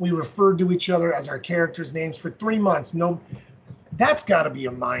helmets. We referred to each other as our characters' names for 3 months. No, that's got to be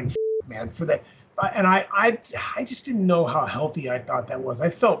a mind, man, for that. And I just didn't know how healthy I thought that was. I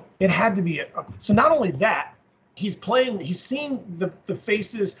felt it had to be so. Not only that, he's seeing the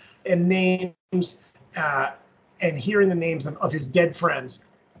faces and names and hearing the names of his dead friends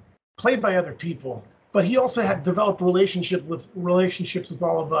played by other people. But he also had developed relationships with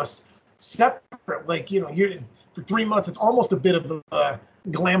all of us separate. Like, you're for 3 months, it's almost a bit of a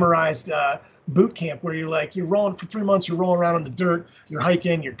glamorized boot camp where you're rolling for 3 months, you're rolling around in the dirt, you're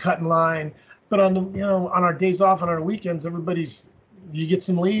hiking, you're cutting line. But on our days off, on our weekends, you get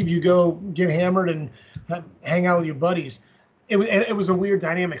some leave, you go get hammered and hang out with your buddies. It was a weird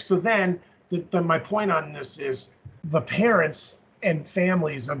dynamic. So then my point on this is the parents and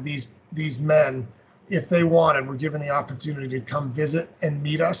families of these men, if they wanted, were given the opportunity to come visit and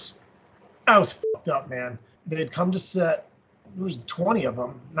meet us. I was fucked up, man. They'd come to set. There was 20 of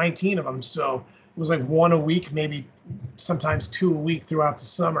them, 19 of them. So it was like one a week, maybe sometimes 2 a week throughout the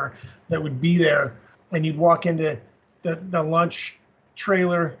summer that would be there. And you'd walk into the lunch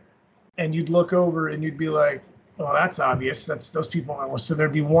trailer and you'd look over and you'd be like, Well, that's obvious. That's those people. So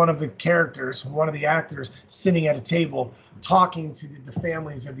there'd be one of the characters, one of the actors, sitting at a table talking to the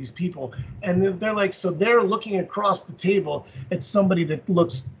families of these people, and they're like, so they're looking across the table at somebody that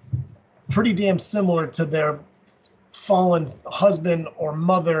looks pretty damn similar to their fallen husband or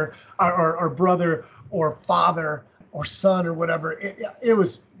mother or brother or father or son or whatever. It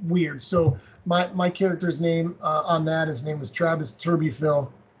was weird. So my character's name on that, his name was Travis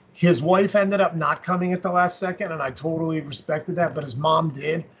Turbyfill. His wife ended up not coming at the last second, and I totally respected that, but his mom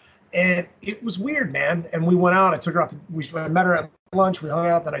did. And it was weird, man. And we went out. I took her out. I met her at lunch. We hung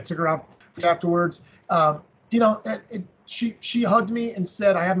out. Then I took her out afterwards. She hugged me and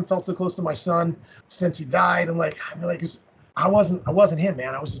said, "I haven't felt so close to my son since he died." And I wasn't him,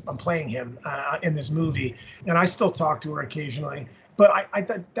 man. I'm playing him in this movie, and I still talk to her occasionally. But I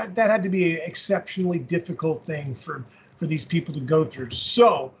thought that had to be an exceptionally difficult thing for these people to go through.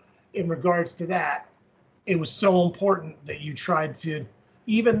 So, in regards to that, it was so important that you tried to,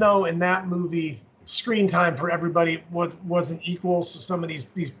 even though in that movie screen time for everybody wasn't equal, so some of these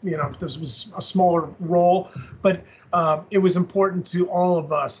this was a smaller role, but it was important to all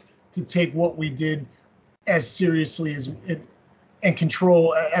of us to take what we did as seriously as it and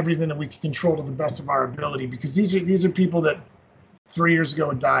control everything that we could control to the best of our ability, because these are people that 3 years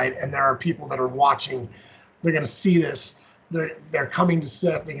ago died, and there are people that are watching. They're going to see this. They're coming to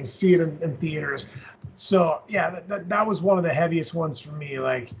set. They're going to see it in theaters. So yeah, that was one of the heaviest ones for me.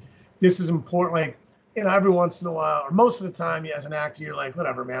 Like, this is important. Like, every once in a while, or most of the time, as an actor, you're like,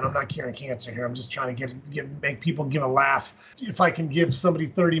 whatever, man. I'm not curing cancer here. I'm just trying to make people give a laugh. If I can give somebody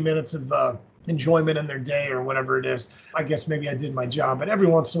 30 minutes of enjoyment in their day or whatever it is, I guess maybe I did my job. But every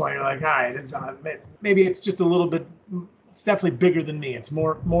once in a while, you're like, all right, maybe it's just a little bit. It's definitely bigger than me. It's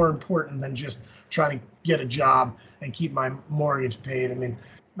more important than just trying to get a job and keep my mortgage paid. I mean,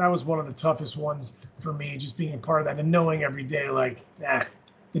 that was one of the toughest ones for me, just being a part of that and knowing every day, like,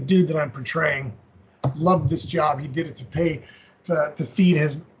 the dude that I'm portraying loved this job. He did it to feed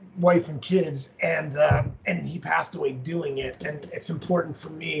his wife and kids, and he passed away doing it. And it's important for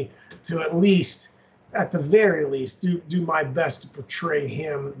me to at the very least, do my best to portray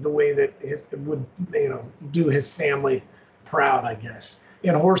him the way that it would, do his family proud, I guess.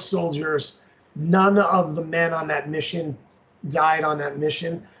 In Horse Soldiers, none of the men on that mission died on that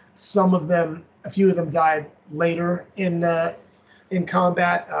mission. A few of them died later in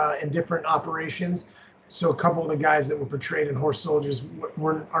combat, in different operations. So a couple of the guys that were portrayed in Horse Soldiers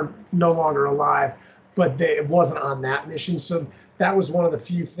are no longer alive, but it wasn't on that mission. So that was one of the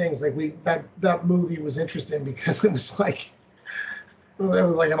few things. Like, that movie was interesting because it was like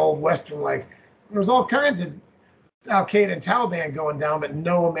an old Western. Like, there was all kinds of Al Qaeda and Taliban going down, but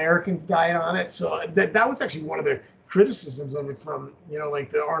no Americans died on it. So that was actually one of the criticisms of it from, like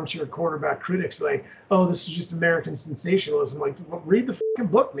the armchair quarterback critics, like, oh, this is just American sensationalism. Like, well, read the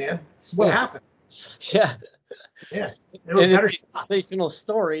fucking book, man. This is what happened. Yeah. Yes. There were better shots. It's a fictional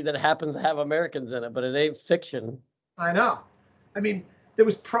story that happens to have Americans in it, but it ain't fiction. I know. I mean, there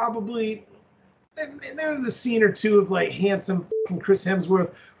was probably there was a scene or two of like handsome fucking Chris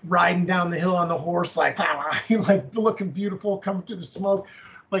Hemsworth riding down the hill on the horse, like looking beautiful, coming through the smoke.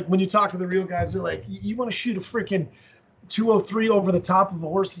 Like, when you talk to the real guys, they're like, you want to shoot a freaking 203 over the top of a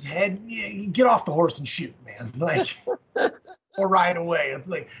horse's head? Yeah, you get off the horse and shoot, man. Like, or ride away. It's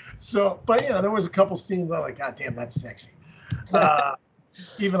like, so, but there was a couple scenes I was like, God damn, that's sexy.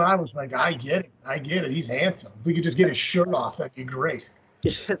 Even I was like, I get it. He's handsome. If we could just get his shirt off, that'd be great.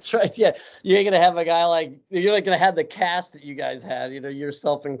 That's right. Yeah, you ain't gonna have a guy like, you're not gonna have the cast that you guys had,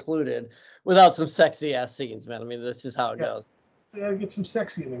 yourself included, without some sexy ass scenes, man. I mean, that's just how it goes. You gotta get some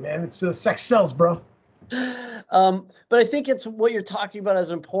sexy in there, man. It's sex sells, bro. But I think it's what you're talking about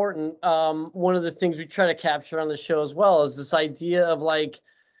is important. One of the things we try to capture on the show as well is this idea of like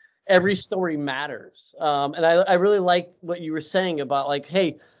every story matters. And I really like what you were saying about like,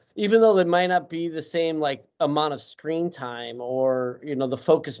 hey, even though there might not be the same like amount of screen time, or the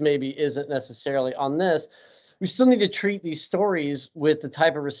focus maybe isn't necessarily on this, we still need to treat these stories with the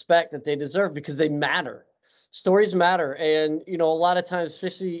type of respect that they deserve, because they matter. Stories matter. And a lot of times,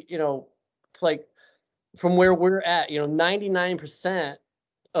 especially like from where we're at, 99%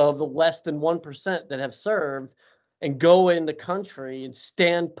 of the less than 1% that have served and go in the country and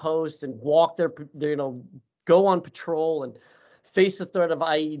stand post and walk their go on patrol and face the threat of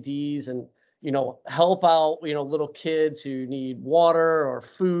IEDs and, help out, little kids who need water or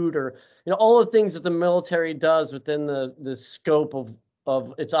food, or, all the things that the military does within the scope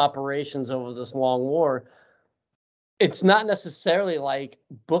of its operations over this long war. it's not necessarily like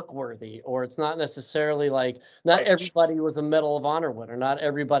book worthy, or it's not necessarily like not Right. everybody was a Medal of Honor winner. Not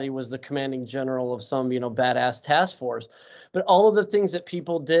everybody was the commanding general of some, badass task force. But all of the things that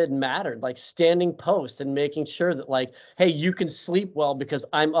people did mattered, like standing post and making sure that, like, hey, you can sleep well because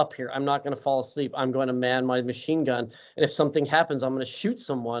I'm up here. I'm not going to fall asleep. I'm going to man my machine gun. And if something happens, I'm going to shoot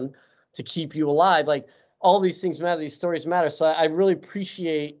someone to keep you alive. Like, all these things matter. These stories matter. So I really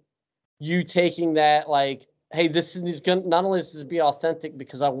appreciate you taking that, like, hey, this is going not only is to be authentic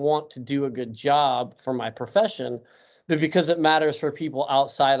because I want to do a good job for my profession, but because it matters for people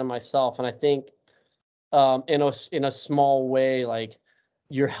outside of myself. And I think in a small way, like,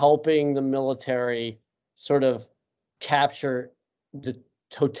 you're helping the military sort of capture the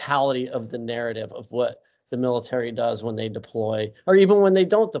totality of the narrative of what the military does when they deploy, or even when they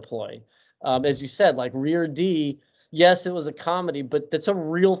don't deploy. As you said, like Rear D, yes, it was a comedy, but that's a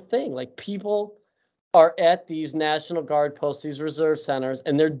real thing. Like, people are at these National Guard posts, these reserve centers,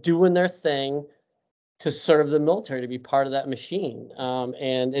 and they're doing their thing to serve the military, to be part of that machine.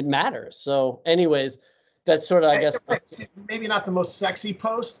 And it matters. So anyways, that's sort of, I guess, maybe not the most sexy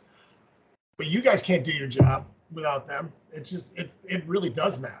post, but you guys can't do your job without them. It's just, it really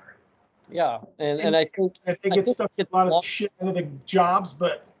does matter. yeah. And I think it stuck a lot of shit into the jobs,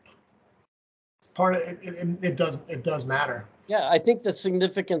 but it's part of it. It does matter. Yeah, I think the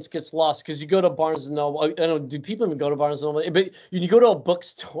significance gets lost because you go to Barnes and Noble. I don't know, do people even go to Barnes and Noble? But you go to a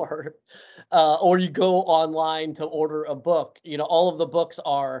bookstore, or you go online to order a book. All of the books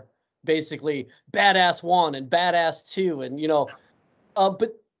are basically Badass 1 and Badass 2, and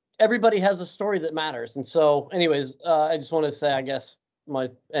but everybody has a story that matters. And so, anyways, I just want to say, I guess, my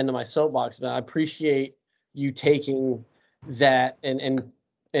end of my soapbox, man, I appreciate you taking that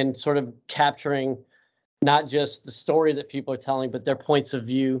and sort of capturing not just the story that people are telling, but their points of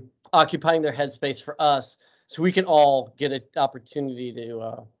view, occupying their headspace for us, so we can all get an opportunity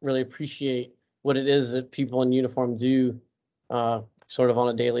to really appreciate what it is that people in uniform do, sort of on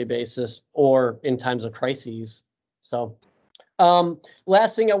a daily basis or in times of crises. So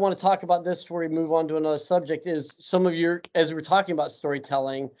last thing I want to talk about this before we move on to another subject is some of your, as we were talking about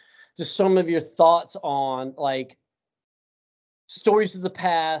storytelling, just some of your thoughts on, like, stories of the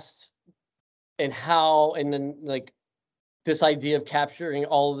past, and how, and then, like, this idea of capturing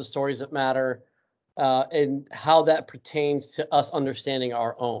all of the stories that matter, and how that pertains to us understanding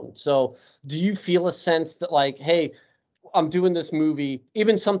our own. So do you feel a sense that, like, hey, I'm doing this movie,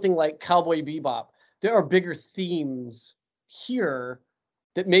 even something like Cowboy Bebop, there are bigger themes here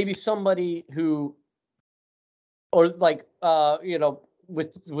that maybe somebody who, or like,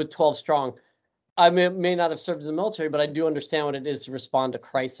 with 12 Strong, I may not have served in the military, but I do understand what it is to respond to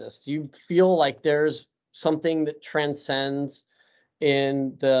crisis. Do you feel like there's something that transcends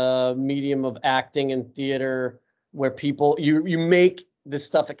in the medium of acting and theater where people, you make this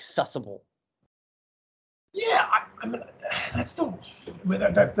stuff accessible? Yeah, I mean, that's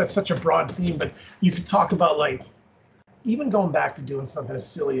such a broad theme, but you could talk about, like, even going back to doing something as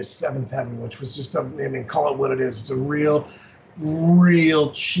silly as Seventh Heaven, which was just call it what it is. It's a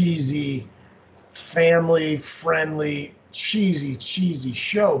real cheesy, family-friendly, cheesy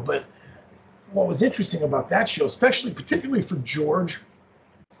show. But what was interesting about that show, particularly for George,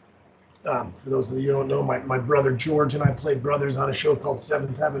 for those of you who don't know, my brother George and I played brothers on a show called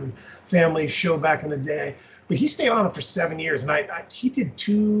Seventh Heaven, family show back in the day. But he stayed on it for 7 years, and he did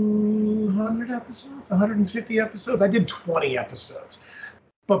 200 episodes, 150 episodes. I did 20 episodes.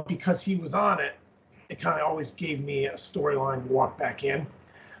 But because he was on it, it kind of always gave me a storyline to walk back in.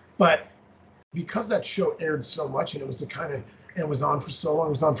 But because that show aired so much, and it was on for so long,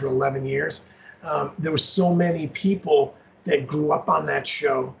 it was on for 11 years, there were so many people that grew up on that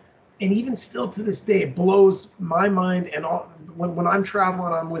show. And even still to this day, it blows my mind. And when I'm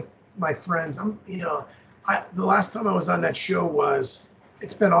traveling, I'm with my friends. The last time I was on that show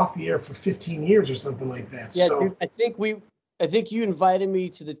it's been off the air for 15 years or something like that. Yeah, so, dude, I think you invited me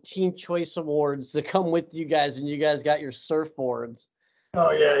to the Teen Choice Awards to come with you guys, and you guys got your surfboards.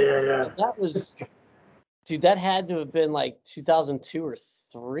 Oh yeah. That was, dude, that had to have been like 2002 or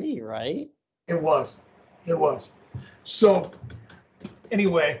 3, right? It was. So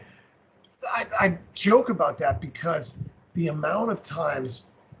anyway, I joke about that because the amount of times,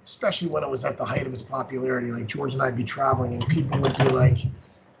 especially when it was at the height of its popularity, like George and I'd be traveling and people would be like,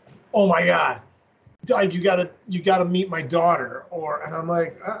 "Oh my God, Doug, you gotta meet my daughter," and I'm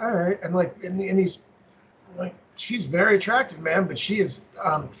like, "All right," and like in these, like, she's very attractive, man, but she is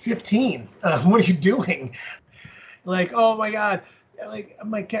 15. What are you doing? Like, oh my God, like,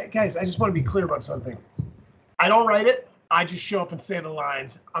 I'm like, guys, I just want to be clear about something. I don't write it. I just show up and say the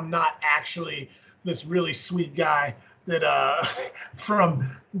lines. I'm not actually this really sweet guy that from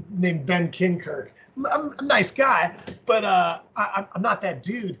named Ben Kinkirk. I'm a nice guy, but I'm not that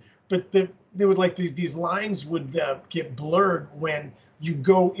dude. But they would like these lines would get blurred when you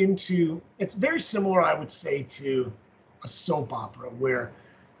go into. It's very similar, I would say, to a soap opera where.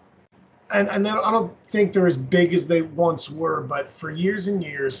 And I don't think they're as big as they once were, but for years and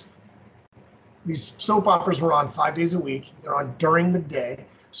years, these soap operas were on 5 days a week. They're on during the day.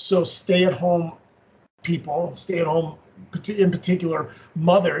 So stay-at-home people, stay-at-home, in particular,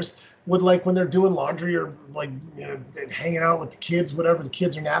 mothers, would like when they're doing laundry or like hanging out with the kids, whatever, the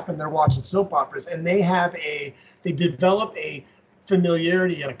kids are napping, they're watching soap operas, and they develop a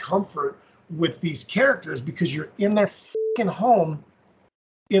familiarity and a comfort with these characters because you're in their fucking home.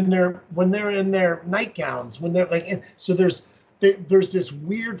 When they're in their nightgowns, when they're like, so there's this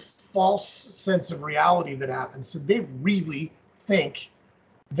weird false sense of reality that happens. So they really think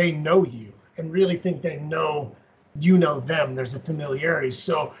they know you and really think they know you know them. There's a familiarity.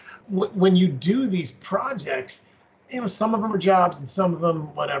 So when you do these projects, some of them are jobs and some of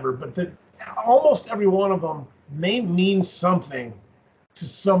them whatever, but almost every one of them may mean something to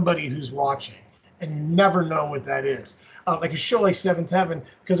somebody who's watching. And you never know what that is. Like a show like Seventh Heaven,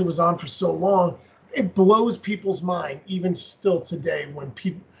 because it was on for so long, it blows people's mind even still today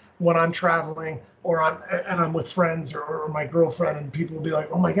when I'm traveling or I'm with friends or my girlfriend, and people will be like,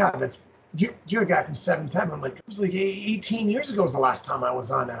 "Oh my God, you're a guy from Seventh Heaven." I'm like, it was like 18 years ago was the last time I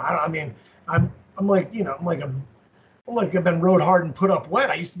was on that. I'm like I've been rode hard and put up wet.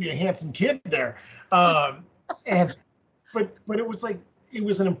 I used to be a handsome kid there, but it was like it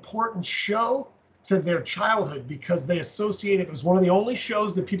was an important show to their childhood because they associated. It was one of the only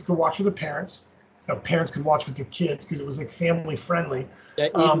shows that people could watch with their parents. Parents could watch with their kids because it was like family friendly.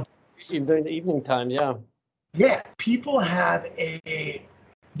 Yeah, even during the evening time. Yeah. Yeah, people have they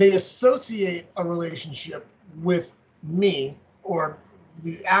associate a relationship with me or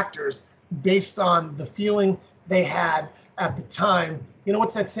the actors based on the feeling they had at the time.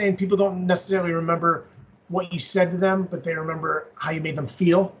 What's that saying? People don't necessarily remember what you said to them, but they remember how you made them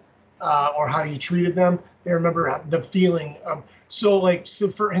feel. Or how you treated them. They remember the feeling. So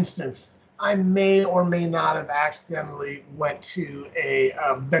for instance, I may or may not have accidentally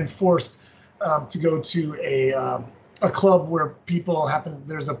been forced to go to a club where people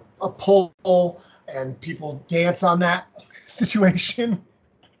there's a pole and people dance on that situation.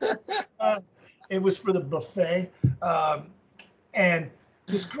 It was for the buffet. And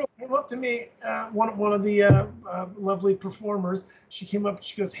this girl came up to me, one of the lovely performers. She came up and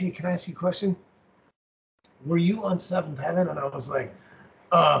she goes, "Hey, can I ask you a question? Were you on Seventh Heaven?" And I was like,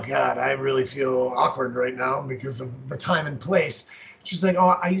 "Oh God, I really feel awkward right now because of the time and place." She's like,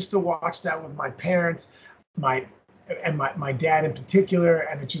 "Oh, I used to watch that with my parents, my dad in particular,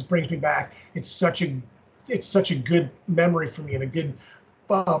 and it just brings me back. It's such a good memory for me and a good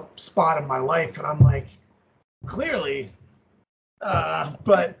spot in my life." And I'm like, clearly.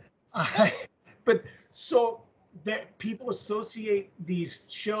 But so that people associate these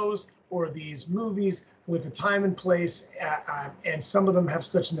shows or these movies with the time and place, and some of them have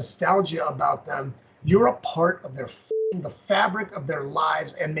such nostalgia about them. You're a part of the fabric of their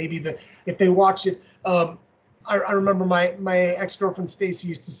lives, and maybe if they watch it. I remember my ex-girlfriend Stacy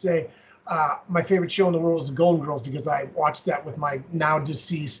used to say my favorite show in the world was The Golden Girls because I watched that with my now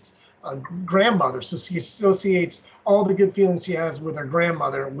deceased grandmother. So she associates all the good feelings she has with her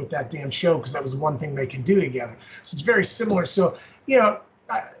grandmother with that damn show because that was one thing they could do together. So it's very similar. So,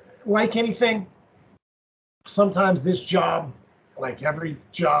 like anything, sometimes this job, like every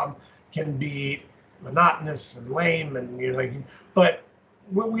job, can be monotonous and lame and but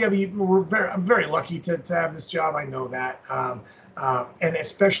I'm very lucky to have this job. I know that. And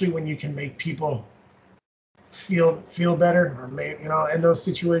especially when you can make people feel better, or maybe in those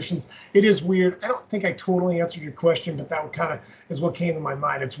situations. It is weird. I don't think I totally answered your question, but that kind of is what came to my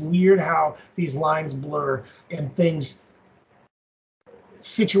mind. It's weird how these lines blur and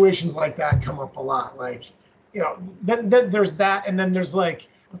situations like that come up a lot. Then there's that, and then there's what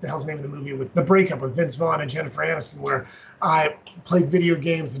the hell's the name of the movie with the breakup with Vince Vaughn and Jennifer Aniston, where I played video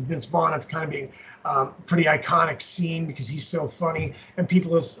games and Vince Vaughn. It's kind of being pretty iconic scene because he's so funny, and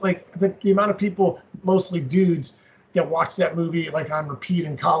people is the amount of people, mostly dudes, that watch that movie on repeat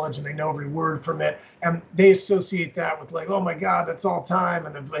in college and they know every word from it, and they associate that with oh my God, that's all time,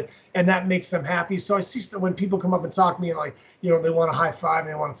 and that makes them happy. So I see when people come up and talk to me and they want a high five and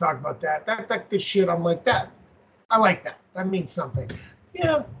they want to talk about that the shit. I'm like that. I like that. That means something.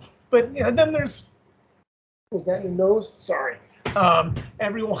 But then there's that your nose. Sorry.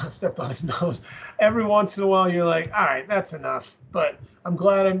 Everyone stepped on his nose. Every once in a while, you're like, all right, that's enough. But I'm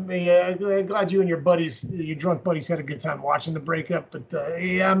glad glad you and your buddies, your drunk buddies, had a good time watching the breakup. But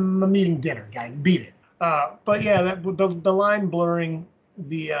yeah, I'm eating dinner, guy. Beat it. But yeah, the line blurring,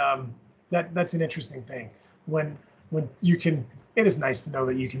 that's an interesting thing. When you can, it is nice to know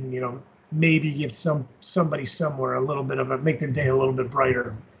that you can, maybe give somebody somewhere a little bit of make their day a little bit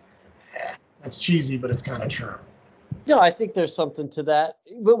brighter. That's cheesy, but it's kind of true. No, I think there's something to that.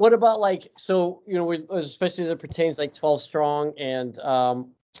 But what about so especially as it pertains 12 Strong and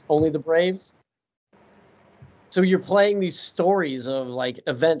Only the Brave. So you're playing these stories of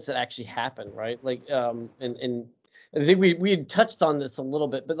events that actually happen, right? And I think we had touched on this a little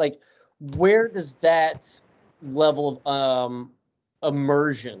bit, but where does that level of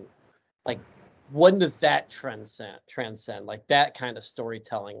immersion, when does that transcend that kind of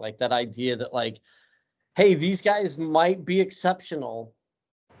storytelling, that idea that hey, these guys might be exceptional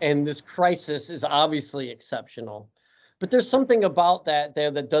and this crisis is obviously exceptional, but there's something about that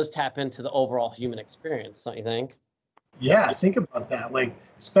there that does tap into the overall human experience, don't you think? Yeah, think about that.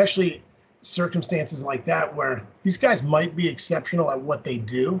 Especially circumstances like that where these guys might be exceptional at what they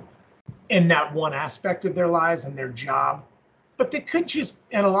do in that one aspect of their lives and their job, but they could just,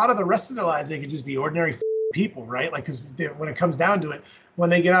 and a lot of the rest of their lives, they could just be ordinary people, right? Because when it comes down to it, when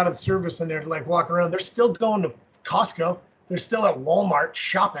they get out of the service and they're walking around, they're still going to Costco. They're still at Walmart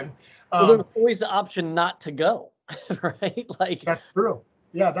shopping. Well, there's always the option not to go, right? That's true.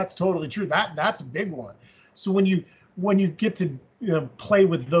 Yeah, that's totally true. That's a big one. So when you get to play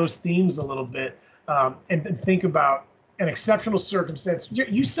with those themes a little bit and think about an exceptional circumstance,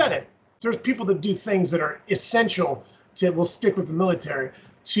 you said it. There's people that do things that are essential to. We'll stick with the military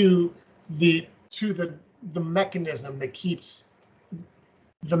to the mechanism that keeps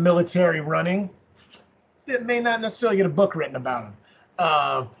the military running. That may not necessarily get a book written about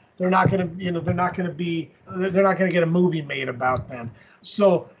them. They're not going to get a movie made about them.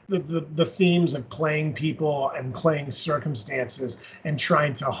 So the themes of playing people and playing circumstances and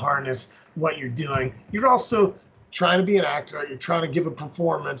trying to harness what you're doing. You're also trying to be an actor. You're trying to give a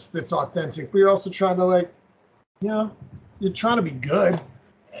performance that's authentic, but you're also trying to you're trying to be good.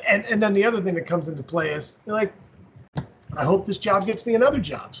 And then the other thing that comes into play is you're I hope this job gets me another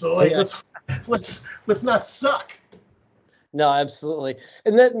job. So let's not suck. No, absolutely.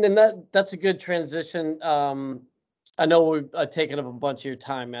 And that's a good transition. I know we've taken up a bunch of your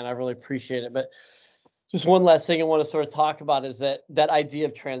time, man. I really appreciate it. But just one last thing I want to sort of talk about is that idea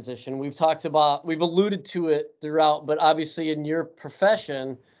of transition. We've alluded to it throughout, but obviously in your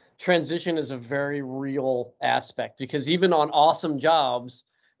profession, transition is a very real aspect because even on awesome jobs,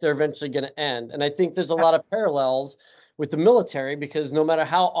 they're eventually going to end. And I think there's a lot of parallels with the military because no matter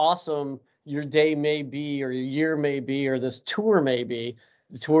how awesome your day may be or your year may be or this tour may be,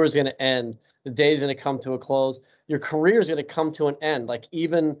 the tour is going to end. The day is going to come to a close. Your career is going to come to an end.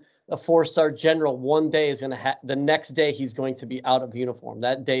 Even a 4-star general, one day is going to the next day he's going to be out of uniform.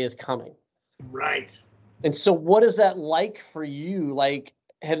 That day is coming. Right. And so what is that like for you?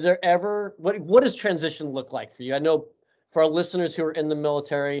 Has there ever, what does transition look like for you? I know for our listeners who are in the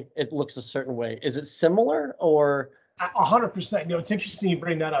military, it looks a certain way. Is it similar or? 100%. It's interesting you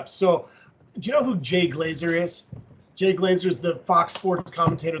bring that up. So do you know who Jay Glazer is? Jay Glazer is the Fox Sports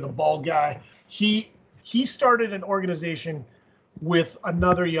commentator, the bald guy. He started an organization with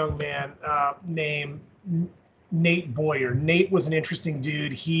another young man named Nate Boyer. Nate was an interesting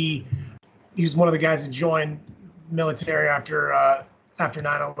dude. He was one of the guys that joined military after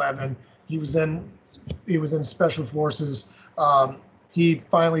 9/11. He was in special forces. He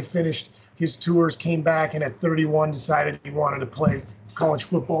finally finished his tours, came back, and at 31 decided he wanted to play college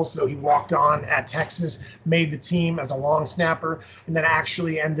football. So he walked on at Texas, made the team as a long snapper, and then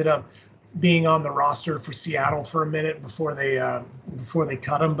actually ended up being on the roster for Seattle for a minute before they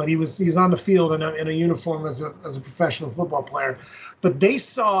cut him. But he was on the field in a uniform as a professional football player. But they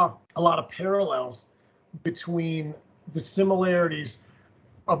saw a lot of parallels between the similarities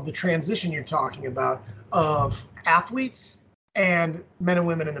of the transition you're talking about of athletes and men and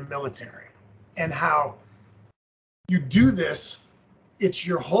women in the military, and how you do this. It's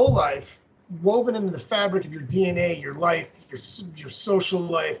your whole life woven into the fabric of your DNA, your life, your social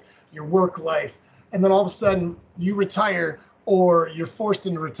life, your work life, and then all of a sudden you retire or you're forced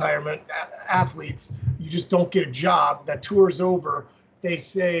into retirement. Athletes, you just don't get a job. That tour's over. They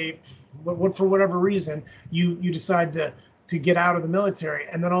say, for whatever reason, you decide to get out of the military,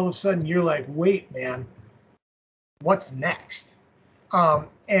 and then all of a sudden you're like, wait, man, what's next?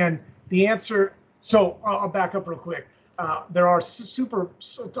 And the answer. So I'll back up real quick. There are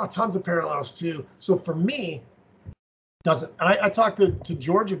tons of parallels too. So for me, doesn't. And I talk to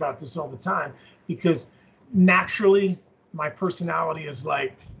George about this all the time because naturally my personality is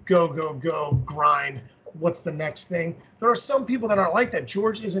like go, go, go, grind. What's the next thing? There are some people that aren't like that.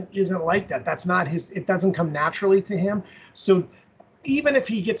 George isn't like that. That's not his, it doesn't come naturally to him. So even if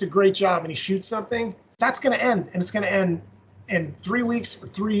he gets a great job and he shoots something, that's going to end, and it's going to end in 3 weeks or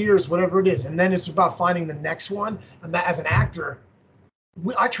 3 years, whatever it is. And then it's about finding the next one. And that, as an actor,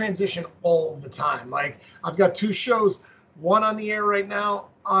 I transition all the time. Like I've got 2 shows, one on the air right now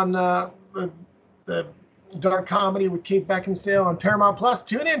on the dark comedy with Kate Beckinsale on Paramount Plus.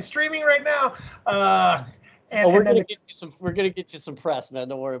 Tune in, streaming right now. We're gonna get you some press, man.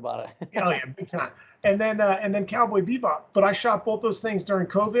 Don't worry about it. Oh yeah, big time. And then Cowboy Bebop. But I shot both those things during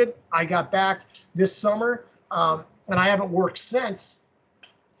COVID. I got back this summer, and I haven't worked since.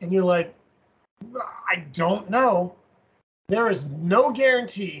 And you're like, I don't know. There is no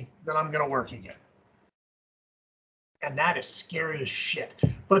guarantee that I'm going to work again. And that is scary as shit.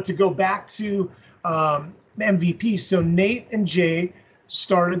 But to go back to MVP, so Nate and Jay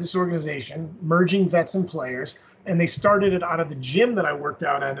started this organization, merging vets and players, and they started it out of the gym that I worked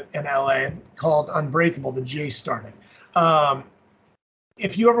out at in LA called Unbreakable, the Jay started.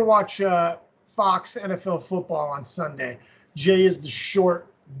 If you ever watch Fox NFL football on Sunday, Jay is the short,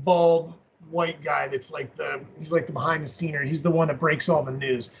 bald, white guy that's like he's like the behind the scenery. He's the one that breaks all the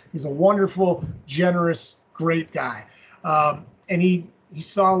news. He's a wonderful, generous, great guy. And he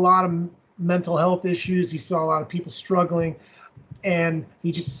saw a lot of mental health issues. He saw a lot of people struggling, and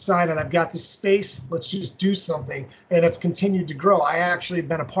he just decided, I've got this space, let's just do something. And it's continued to grow. I actually have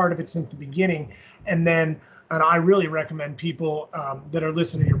been a part of it since the beginning. And I really recommend people that are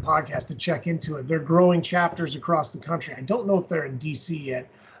listening to your podcast to check into it. They're growing chapters across the country. I don't know if they're in DC yet.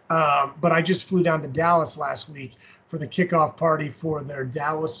 But I just flew down to Dallas last week for the kickoff party for their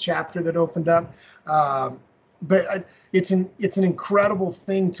Dallas chapter that opened up. But it's an incredible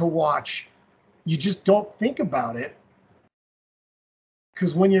thing to watch. You just don't think about it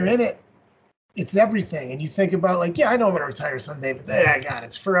because when you're in it, it's everything. And you think about like, yeah, I know I'm going to retire someday, but I got it.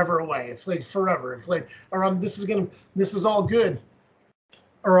 It's forever away. It's like forever. It's like, this is all good.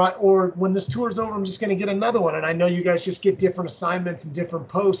 Or when this tour's over, I'm just going to get another one. And I know you guys just get different assignments and different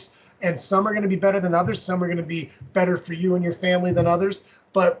posts, and some are going to be better than others. Some are going to be better for you and your family than others.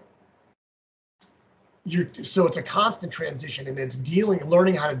 But so it's a constant transition, and it's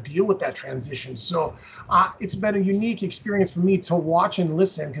learning how to deal with that transition. So it's been a unique experience for me to watch and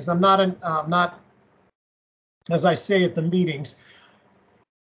listen, because I'm not, as I say at the meetings,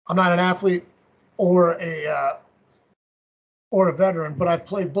 I'm not an athlete or a veteran, but I've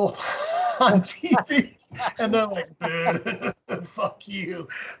played both on TV, and they're like, fuck you.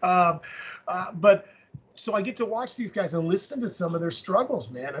 But so I get to watch these guys and listen to some of their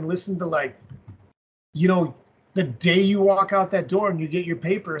struggles, man, and listen to like, the day you walk out that door and you get your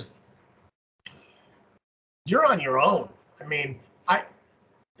papers, you're on your own. I mean,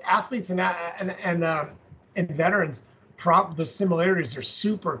 athletes and veterans, the similarities are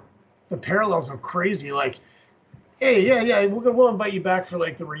super, the parallels are crazy. Like, hey, yeah, we'll invite you back for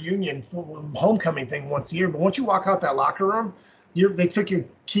like the reunion, homecoming thing once a year. But once you walk out that locker room, they took your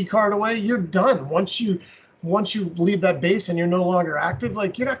key card away. You're done. Once you leave that base and you're no longer active,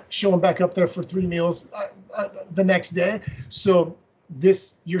 like you're not showing back up there for 3 meals the next day. So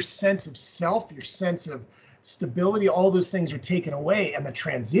your sense of self, your sense of stability, all those things are taken away, and the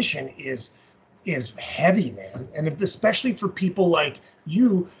transition is heavy, man. And especially for people like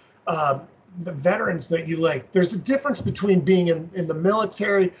you, the veterans that you like, there's a difference between being in the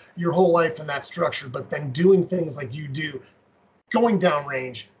military your whole life in that structure, but then doing things like you do, going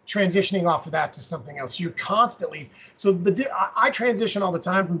downrange, transitioning off of that to something else. You're constantly, I transition all the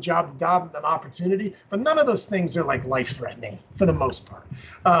time from job to job and opportunity, but none of those things are like life-threatening for the most part.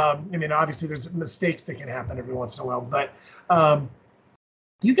 I mean, obviously there's mistakes that can happen every once in a while, but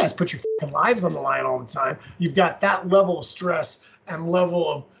you guys put your fucking lives on the line all the time. You've got that level of stress and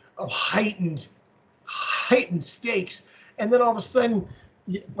level of heightened stakes. And then all of a sudden,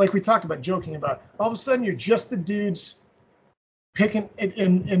 like we talked about, joking about, all of a sudden you're just the dudes picking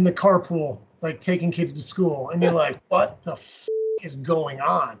in the carpool, like taking kids to school, and you're like, what the is going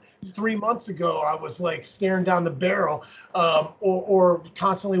on? 3 months ago, I was like staring down the barrel, or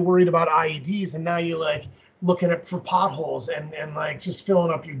constantly worried about IEDs, and now you're like looking for potholes and like just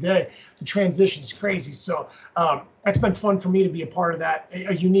filling up your day. The transition is crazy. So it's been fun for me to be a part of that,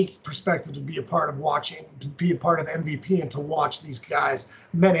 a unique perspective to be a part of watching, to be a part of MVP, and to watch these guys,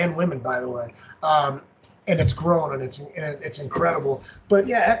 men and women, by the way. And it's grown, and it's incredible. But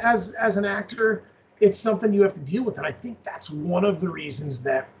yeah, as an actor, it's something you have to deal with. And I think that's one of the reasons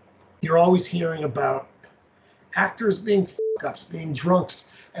that you're always hearing about actors being fuck-ups, being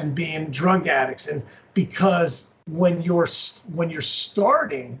drunks, and being drug addicts. And because when you're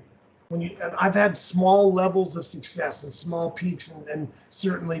starting, and I've had small levels of success and small peaks and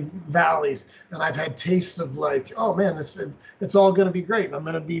certainly valleys, and I've had tastes of like, oh man, it's all going to be great and I'm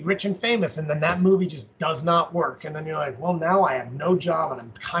going to be rich and famous, and then that movie just does not work, and then you're like, well, now I have no job and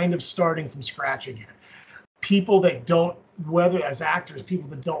I'm kind of starting from scratch again. People that don't weather, as actors, people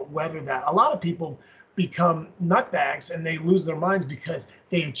that don't weather that, a lot of people become nutbags and they lose their minds because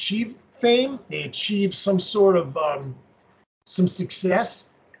they achieve fame, they achieve some sort of some success,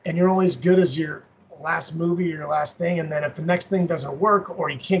 and you're only as good as your last movie or your last thing. And then if the next thing doesn't work,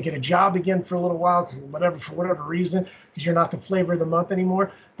 or you can't get a job again for a little while, for whatever reason, because you're not the flavor of the month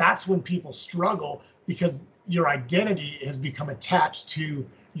anymore, that's when people struggle, because your identity has become attached to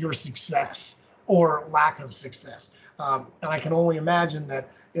your success or lack of success. And I can only imagine that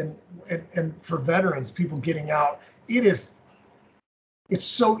and for veterans, people getting out, it's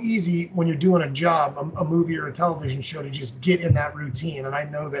so easy when you're doing a job, a movie or a television show, to just get in that routine. And I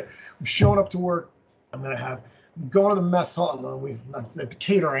know that I'm showing up to work, I'm going to the mess hall, we've not the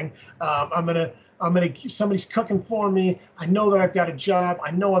catering. Somebody's cooking for me. I know that I've got a job.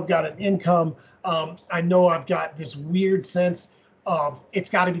 I know I've got an income. I know I've got this weird sense of it's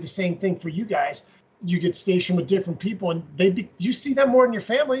got to be the same thing for you guys. You get stationed with different people, and you see them more than your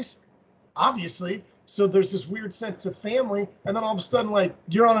families, obviously. So there's this weird sense of family, and then all of a sudden, like,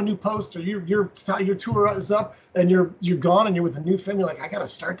 you're on a new post, or your tour is up, and you're gone, and you're with a new family. Like, I got to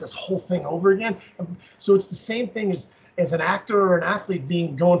start this whole thing over again. So it's the same thing as an actor or an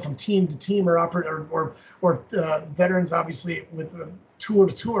athlete going from team to team, or veterans, obviously, with tour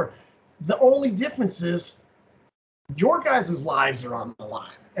to tour. The only difference is your guys' lives are on the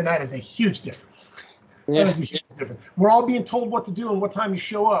line, and that is a huge difference. Yeah. That is a huge difference. We're all being told what to do and what time you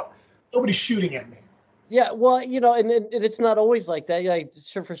show up. Nobody's shooting at me. Yeah, well, and it's not always like that. Like,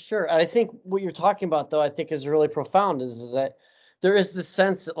 sure, for sure. And I think what you're talking about, though, I think is really profound, is that there is this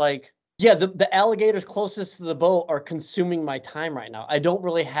sense that, like, yeah, the alligators closest to the boat are consuming my time right now. I don't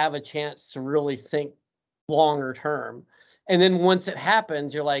really have a chance to really think longer term. And then once it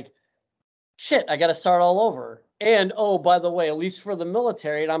happens, you're like, shit, I got to start all over. And, oh, by the way, at least for the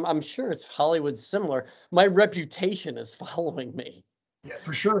military, and I'm sure it's Hollywood similar, my reputation is following me. Yeah,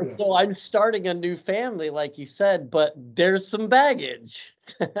 for sure it is. So I'm starting a new family, like you said, but there's some baggage.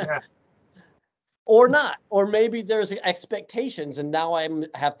 Yeah. Or not. Or maybe there's expectations, and now I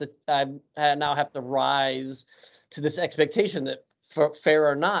now have to rise to this expectation that, fair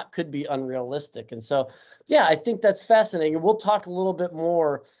or not, could be unrealistic. And so, yeah, I think that's fascinating. And we'll talk a little bit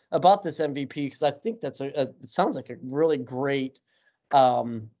more about this MVP, because I think that's it sounds like a really great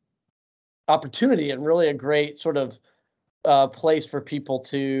opportunity, and really a great sort of place for people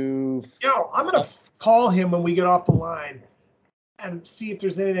to. I'm going to call him when we get off the line and see if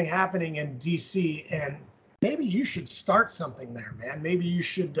there's anything happening in DC, and maybe you should start something there, man. Maybe you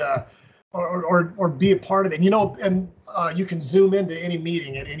should or be a part of it. And you can zoom into any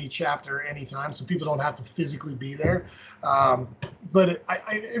meeting at any chapter anytime, so people don't have to physically be there. But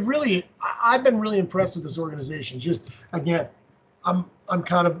I've been really impressed with this organization. Just, again, I'm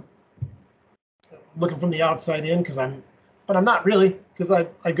kind of looking from the outside in, but I'm not really, because I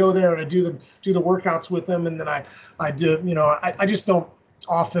go there and I do the workouts with them, and then I do, I just don't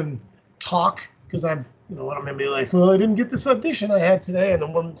often talk, because I'm going to be like, well, I didn't get this audition I had today, and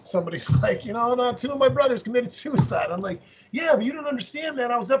then when somebody's like, two of my brothers committed suicide, I'm like, yeah, but you don't understand,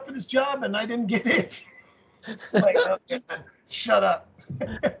 man. I was up for this job and I didn't get it. Like, okay, man, shut up.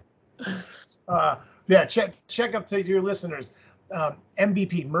 Yeah, check up to your listeners.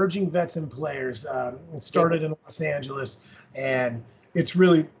 MVP, Merging Vets and Players. It started in Los Angeles, and it's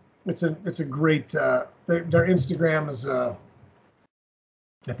a great. Their Instagram is I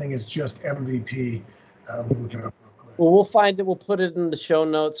think it's just MVP. Look it up real quick. Well, we'll find it. We'll put it in the show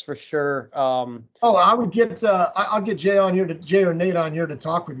notes for sure. I would get. I'll get Jay or Nate on here to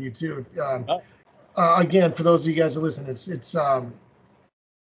talk with you too. Again, for those of you guys who listen, it's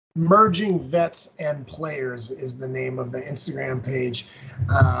Merging Vets and Players is the name of the Instagram page.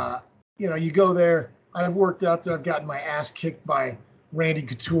 You go there. I've worked out there. I've gotten my ass kicked by Randy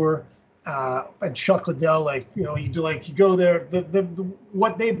Couture and Chuck Liddell. You go there. The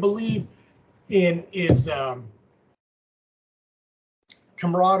what they believe in is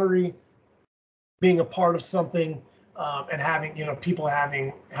camaraderie, being a part of something, and having people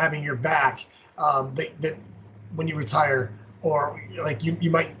having your back. That when you retire, or like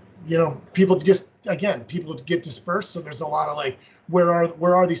you might, people get dispersed. So there's a lot of like,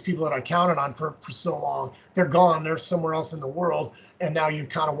 where are these people that I counted on for so long? They're gone. They're somewhere else in the world, and now you're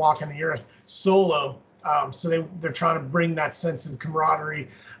kind of walking the earth solo. So they're trying to bring that sense of camaraderie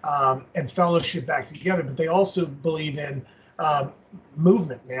and fellowship back together. But they also believe in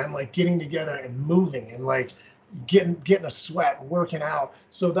movement, man, like getting together and moving and like getting a sweat, working out.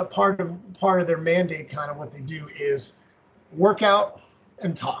 So that part of their mandate, kind of what they do is work out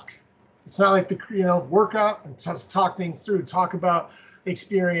and talk. It's not like work out and just talk things through, talk about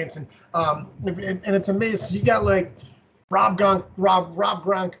experience, and it's amazing. You got like Rob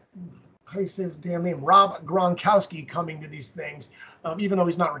Gronk, how do you say his damn name? Rob Gronkowski coming to these things, even though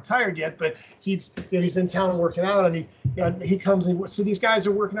he's not retired yet, but he's in town working out, and he comes in. So these guys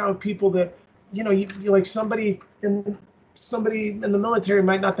are working out with people that, you like somebody in the military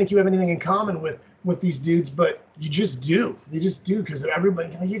might not think you have anything in common with these dudes, but you just do. You just do, because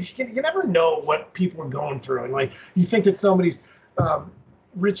everybody, you never know what people are going through, and like you think that somebody's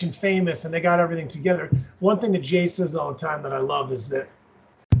rich and famous and they got everything together. One thing that Jay says all the time that I love is that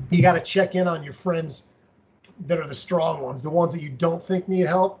you got to check in on your friends that are the strong ones, the ones that you don't think need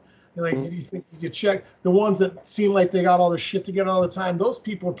help. Like, you think you could check the ones that seem like they got all their shit together all the time. Those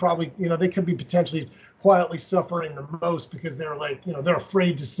people are probably, they could be potentially quietly suffering the most, because they're like, they're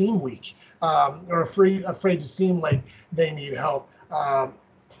afraid to seem weak, or afraid to seem like they need help.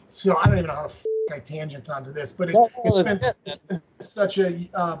 So I don't even know how to I tangent onto this, but it's been such a,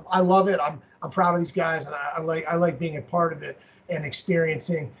 I love it. I'm proud of these guys, and I like being a part of it and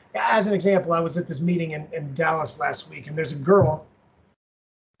experiencing. As an example, I was at this meeting in Dallas last week, and there's a girl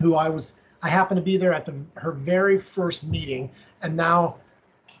who I happened to be there at her very first meeting, and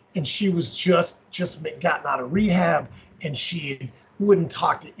she was just gotten out of rehab, and she wouldn't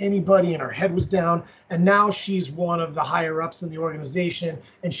talk to anybody, and her head was down, and now she's one of the higher ups in the organization,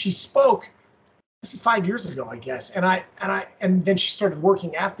 and she spoke. This is 5 years ago, I guess. And then she started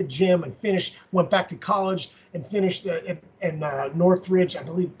working at the gym and went back to college and finished in Northridge, I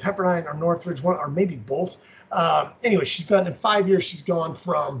believe Pepperdine or Northridge, one, or maybe both. Anyway, she's done in 5 years. She's gone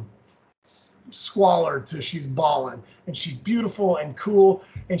from squalor to she's balling, and she's beautiful and cool.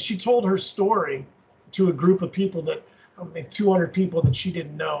 And she told her story to a group of people 200 people that she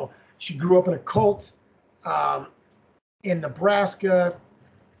didn't know. She grew up in a cult in Nebraska.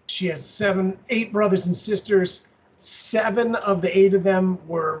 She has 8 brothers and sisters. 7 of the 8 of them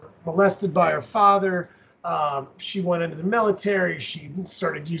were molested by her father. She went into the military. She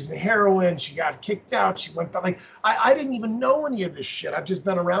started using heroin. She got kicked out. She went back. Like, I didn't even know any of this shit. I've just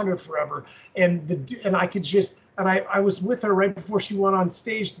been around her forever. And I could just, and I was with her right before she went on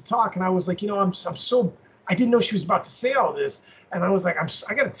stage to talk. And I was like, I didn't know she was about to say all this. And I was like,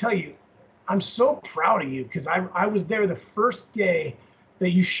 I got to tell you, I'm so proud of you, because I was there the first day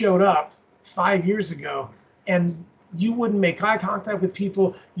that you showed up 5 years ago, and you wouldn't make eye contact with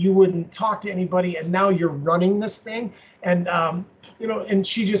people, you wouldn't talk to anybody, and now you're running this thing. And and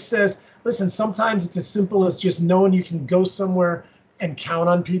she just says, listen, sometimes it's as simple as just knowing you can go somewhere and count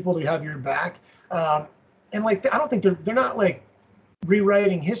on people to have your back. And like, I don't think they're not like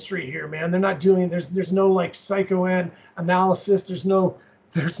rewriting history here, man. They're not doing, there's no like psychoanalysis, there's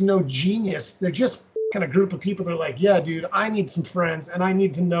no genius. They're just kind of group of people that are like, yeah, dude, I need some friends, and I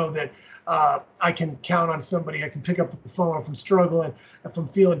need to know that I can count on somebody. I can pick up the phone if I'm struggling, if I'm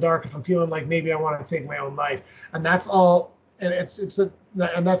feeling dark, if I'm feeling like maybe I want to take my own life. And that's all. And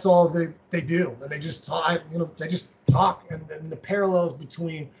and that's all they do. And they just talk. They just talk. And the parallels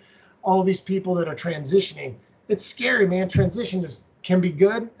between all these people that are transitioning. It's scary, man. Transition can be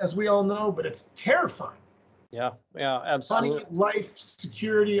good, as we all know, but it's terrifying. Yeah, absolutely. Money, life,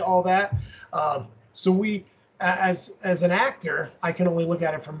 security, all that. So we, as an actor, I can only look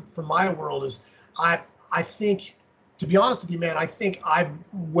at it from my world. Is I think, to be honest with you, man, I think I've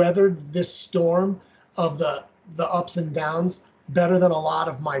weathered this storm of the ups and downs better than a lot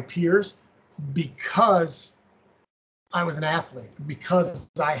of my peers, because I was an athlete, because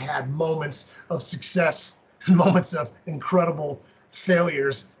I had moments of success, moments of incredible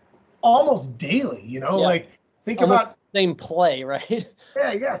failures, almost daily. Like, think almost about same play, right?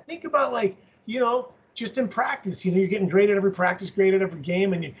 Yeah. Think about, like, just in practice, you're getting great at every practice, great at every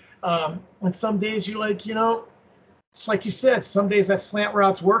game. And some days you're like, it's like you said, some days that slant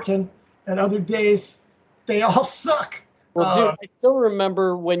route's working, and other days they all suck. Well, dude, I still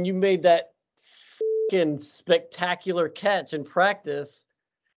remember when you made that fucking spectacular catch in practice,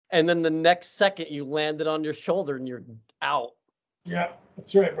 and then the next second you landed on your shoulder and you're out. Yeah,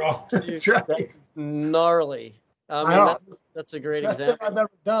 that's right, bro. That's right. That's gnarly. I mean, that's a great example. Best thing I've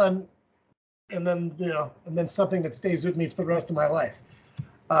ever done. And then something that stays with me for the rest of my life.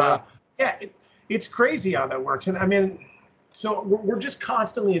 It's crazy how that works. And I mean, so we're just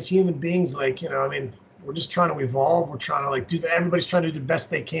constantly, as human beings, like, we're just trying to evolve. We're trying to, like, do that. Everybody's trying to do the best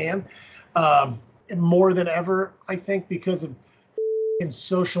they can. more than ever, I think, because of in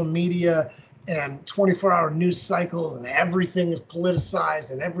social media and 24-hour news cycles, and everything is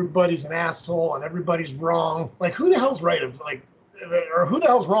politicized, and everybody's an asshole, and everybody's wrong. Like, who the hell's right or who the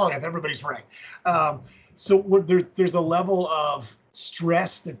hell's wrong if everybody's right? So there's a level of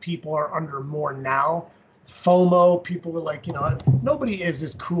stress that people are under more now. FOMO, people are like, nobody is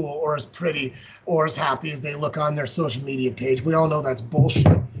as cool or as pretty or as happy as they look on their social media page. We all know that's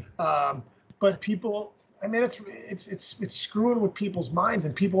bullshit. But people, I mean, it's screwing with people's minds,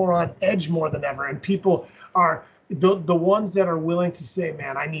 and people are on edge more than ever. And people are the ones that are willing to say,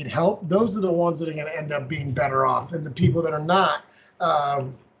 man, I need help. Those are the ones that are going to end up being better off. And the people that are not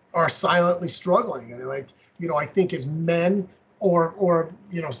are silently struggling. And I think as men or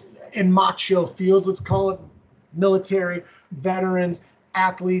in macho fields, let's call it, military, veterans,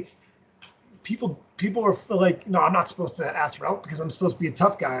 athletes, people are like, no, I'm not supposed to ask for help because I'm supposed to be a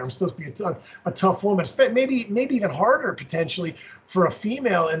tough guy, or I'm supposed to be a tough woman. Maybe even harder potentially for a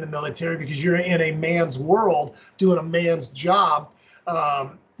female in the military, because you're in a man's world doing a man's job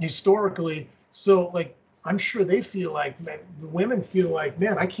historically. So like, I'm sure they feel like, the women feel like,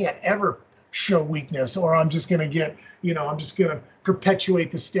 man, I can't ever show weakness, or I'm just going to get, I'm just going to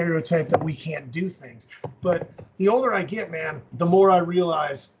perpetuate the stereotype that we can't do things. But the older I get, man, the more I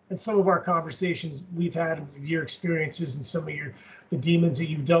realize, in some of our conversations we've had, your experiences and some of the demons that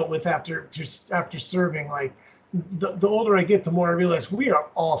you've dealt with after serving, like the older I get, the more I realize we are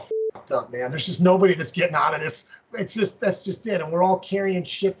all fucked up, man. There's just nobody that's getting out of this. That's just it. And we're all carrying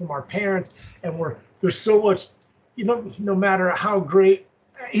shit from our parents, and there's so much, no matter how great.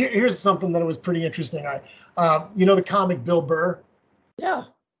 Here's something that was pretty interesting. The comic Bill Burr. Yeah,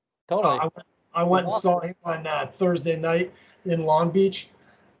 totally. I went and saw him on Thursday night in Long Beach,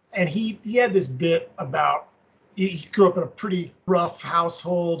 and he had this bit about he grew up in a pretty rough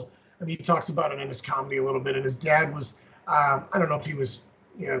household. I mean, he talks about it in his comedy a little bit. And his dad was, I don't know if he was,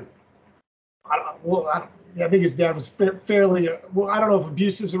 I think his dad was fairly, I don't know if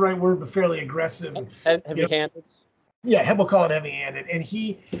abusive is the right word, but fairly aggressive. Heavy-handed. Yeah, we'll call it heavy-handed. And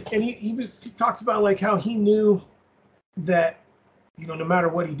he talks about like how he knew that, no matter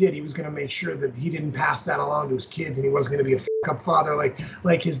what he did, he was going to make sure that he didn't pass that along to his kids, and he wasn't going to be a fuck-up father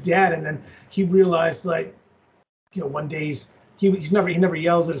like his dad. And then he realized, like, one day he never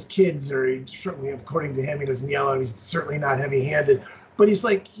yells at his kids, or he certainly, according to him, he doesn't yell at him. He's certainly not heavy-handed, but he's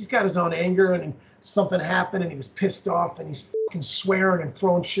got his own anger, and something happened, and he was pissed off, and he's fucking swearing and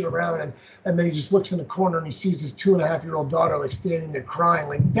throwing shit around, and then he just looks in the corner, and he sees his 2.5-year-old daughter like standing there crying,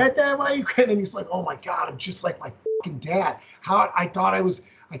 like, Dad, why are you crying? And he's like, oh my God, I'm just like my fucking dad. How I thought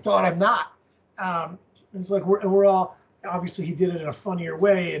I'm not. It's like we're all, obviously he did it in a funnier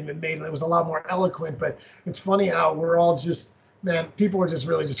way, and it was a lot more eloquent, but it's funny how we're all just, man, people are just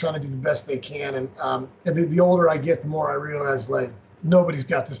really just trying to do the best they can, and the older I get, the more I realize, like, nobody's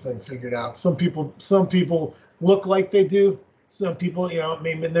got this thing figured out. Some people look like they do. Some people,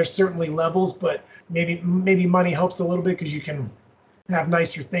 there's certainly levels, but maybe money helps a little bit because you can have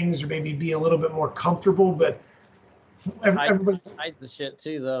nicer things, or maybe be a little bit more comfortable. But everybody's hide the shit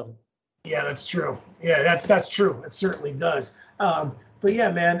too, though. Yeah, that's true. Yeah, that's true. It certainly does. But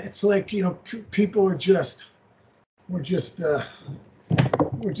yeah, man, it's like, people are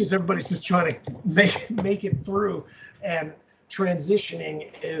everybody's just trying to make it through, and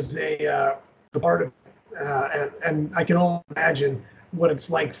transitioning is a part of and I can only imagine what it's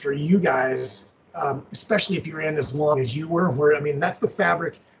like for you guys, especially if you're in as long as you were, where, I mean, that's the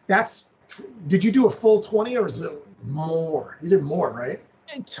fabric. Did you do a full 20, or is it more? You did more, right?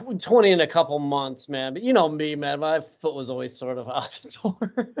 20 in a couple months, man. But you know me, man, my foot was always sort of out the door.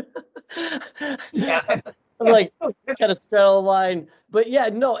 Yeah. I'm like, got to straddle the line. But yeah,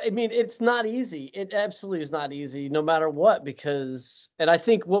 no, I mean, it's not easy. It absolutely is not easy, no matter what, and I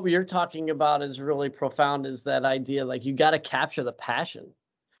think what you're talking about is really profound, is that idea, like, you got to capture the passion.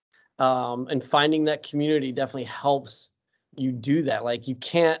 And finding that community definitely helps you do that. Like, you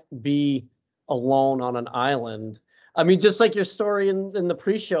can't be alone on an island. I mean, just like your story in the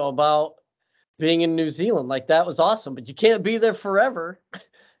pre-show about being in New Zealand, like, that was awesome, but you can't be there forever.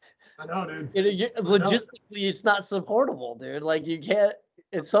 I know, dude. Logistically, it's not supportable, dude. Like, you can't.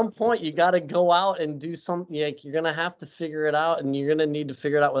 At some point, you got to go out and do something. Like, you're gonna have to figure it out, and you're gonna need to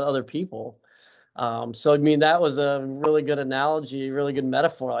figure it out with other people. So I mean, that was a really good analogy, really good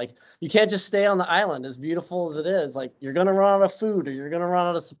metaphor. Like, you can't just stay on the island, as beautiful as it is. Like, you're gonna run out of food, or you're gonna run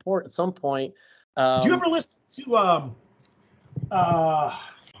out of support at some point. Did you ever listen to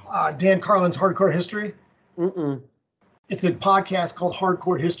Dan Carlin's Hardcore History? Mm-mm. It's a podcast called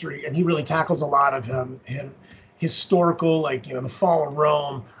Hardcore History, and he really tackles a lot of historical, like, the fall of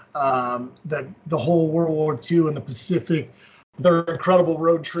Rome, the whole World War II and the Pacific. Their incredible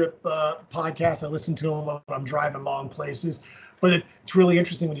road trip podcast. I listen to them when I'm driving long places. But it's really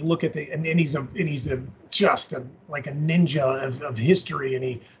interesting when you look at and he's just like a ninja of history, and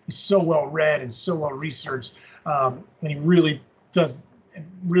he's so well read and so well researched, and he really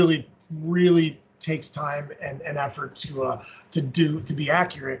takes time and effort to be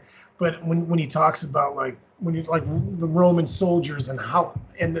accurate. But when he talks about the Roman soldiers and how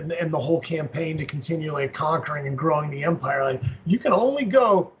and the whole campaign to continue conquering and growing the empire, you can only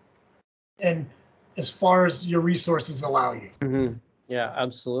go and as far as your resources allow you. Mm-hmm. Yeah,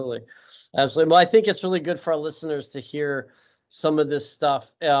 absolutely. Well, I think it's really good for our listeners to hear some of this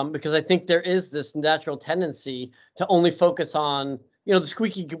stuff, because I think there is this natural tendency to only focus on, the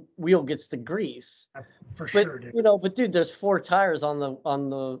squeaky wheel gets the grease. That's for sure, dude. But dude, there's 4 tires on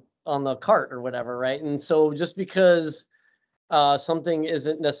the cart or whatever, right? And so just because something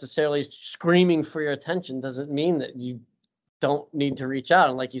isn't necessarily screaming for your attention doesn't mean that you don't need to reach out.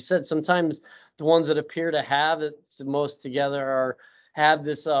 And like you said, sometimes the ones that appear to have it the most together or have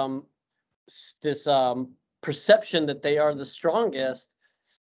this perception that they are the strongest,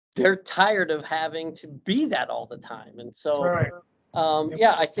 they're tired of having to be that all the time. And so, right.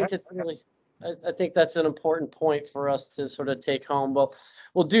 I think it's really, I think that's an important point for us to sort of take home. Well,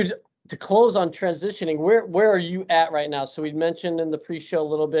 dude, to close on transitioning, where are you at right now? So we mentioned in the pre-show a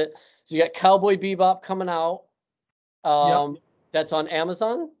little bit. So you got Cowboy Bebop coming out. That's on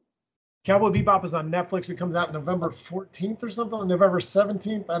Amazon. Cowboy Bebop is on Netflix. It comes out November 14th or something, November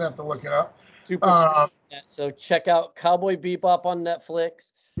 17th. I'd have to look it up. Super. So check out Cowboy Bebop on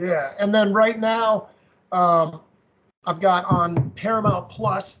Netflix. Yeah, and then right now, I've got on Paramount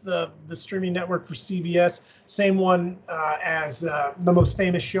Plus, the streaming network for CBS, same one as the most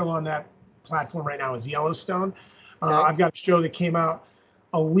famous show on that platform right now is Yellowstone. I've got a show that came out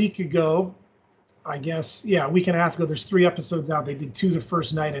a week ago. I guess, a week and a half ago. There's 3 episodes out. They did 2 the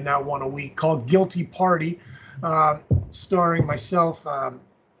first night and now 1 a week, called Guilty Party, starring myself,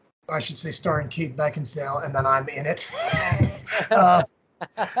 I should say starring Kate Beckinsale, and then I'm in it.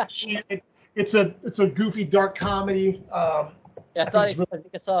 It's a goofy, dark comedy. I think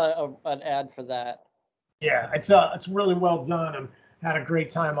I saw an ad for that. Yeah, it's really well done. I had a great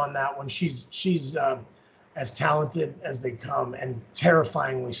time on that one. She's as talented as they come and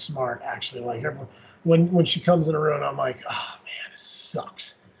terrifyingly smart, actually. Like when she comes in a room, I'm like, oh man, this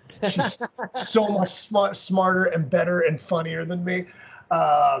sucks. She's so much smarter and better and funnier than me.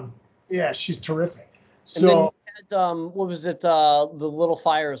 She's terrific. So and then you had, what was it? The Little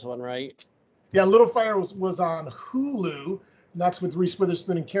Fires one, right? Yeah, Little Fire was on Hulu. And that's with Reese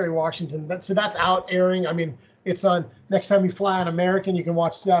Witherspoon and Kerry Washington. That's out airing. I mean, it's on next time you fly on American, you can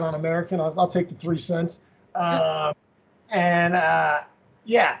watch that on American. I'll take the 3 cents. And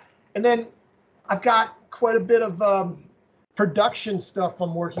then I've got quite a bit of production stuff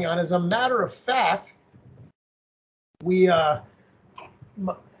I'm working on. As a matter of fact,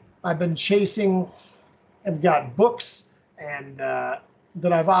 I've been chasing. I've got books and that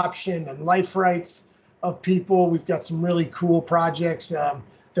I've optioned and life rights of people. We've got some really cool projects that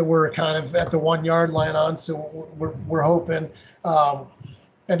we're kind of at the 1 yard line on. So we're hoping, and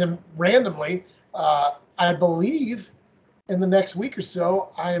then randomly. I believe in the next week or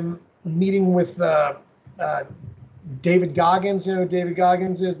so, I'm meeting with David Goggins. You know who David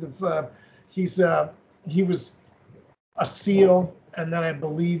Goggins is? He was a SEAL, and then I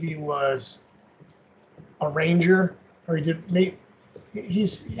believe he was a Ranger, or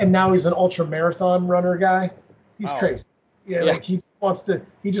and now he's an ultra marathon runner guy. He's crazy. Yeah, like he just wants to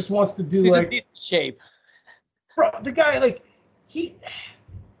do he's like a piece of shape. Bro, the guy he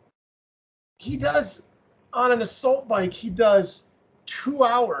does. On an assault bike, he does 2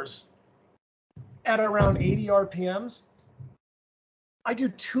 hours at around 80 RPMs. I do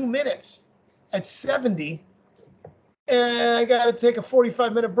 2 minutes at 70, and I got to take a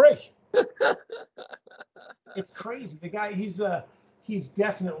 45-minute break. It's crazy. The guy, he's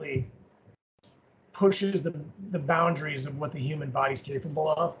definitely pushes the boundaries of what the human body's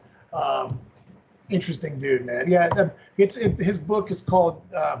capable of. Interesting dude, man. Yeah, his book is called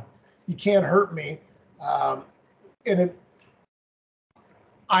You Can't Hurt Me. And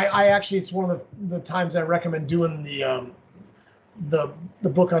I actually, it's one of the times I recommend doing the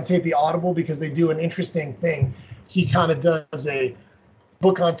book on tape, the Audible, because they do an interesting thing. He kind of does a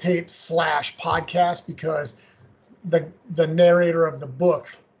book on tape / podcast, because the narrator of the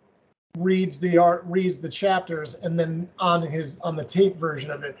book reads the chapters, and then on the tape version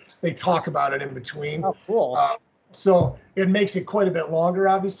of it, they talk about it in between. Oh, cool. So it makes it quite a bit longer,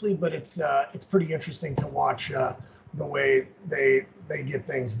 obviously, but it's pretty interesting to watch the way they they get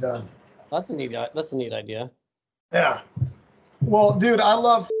things done. That's a neat idea. Yeah. Well, dude, I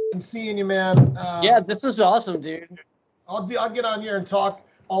love seeing you, man. Yeah, this is awesome, dude. I'll get on here and talk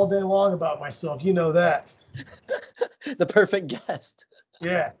all day long about myself. You know that. The perfect guest.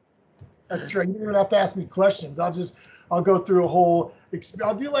 Yeah, that's right. You don't even have to ask me questions. I'll go through a whole.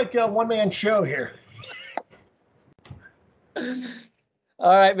 I'll do like a one-man show here.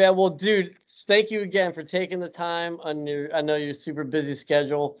 All right, man. Well, dude, thank you again for taking the time on your. I know your super busy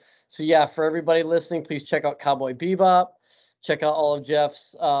schedule. So yeah, for everybody listening, please check out Cowboy Bebop. Check out all of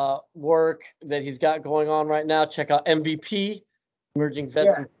Jeff's work that he's got going on right now. Check out MVP, Emerging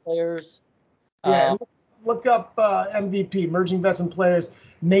Vets and Players. Yeah, look up MVP, Emerging Vets and Players,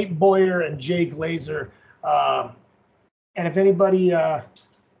 Nate Boyer and Jay Glazer. And if anybody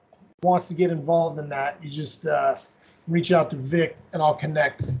wants to get involved in that, you just reach out to Vic and I'll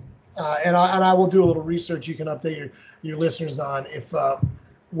connect. And I will do a little research you can update your listeners on if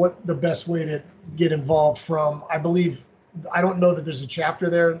what the best way to get involved from. I don't know that there's a chapter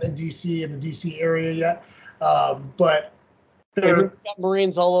there in DC, in the DC area yet, but we've got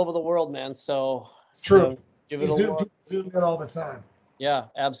Marines all over the world, man. So it's true. You know, give it a look. Zoom in all the time. Yeah,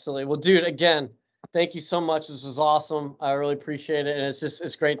 absolutely. Well, dude, again, thank you so much. This was awesome. I really appreciate it, and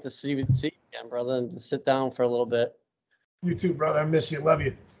it's great to see you again, brother, and to sit down for a little bit. You too, brother. I miss you. Love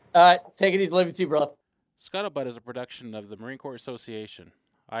you. All right, take it easy. Love you too, brother. Scuttlebutt is a production of the Marine Corps Association.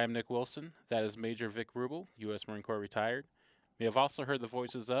 I am Nick Wilson. That is Major Vic Rubel, U.S. Marine Corps retired. You have also heard the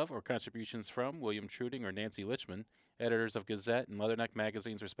voices of or contributions from William Truding or Nancy Lichman, editors of Gazette and Leatherneck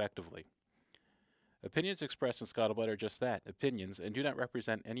magazines, respectively. Opinions expressed in Scuttlebutt are just that, opinions, and do not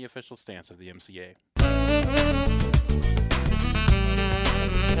represent any official stance of the MCA.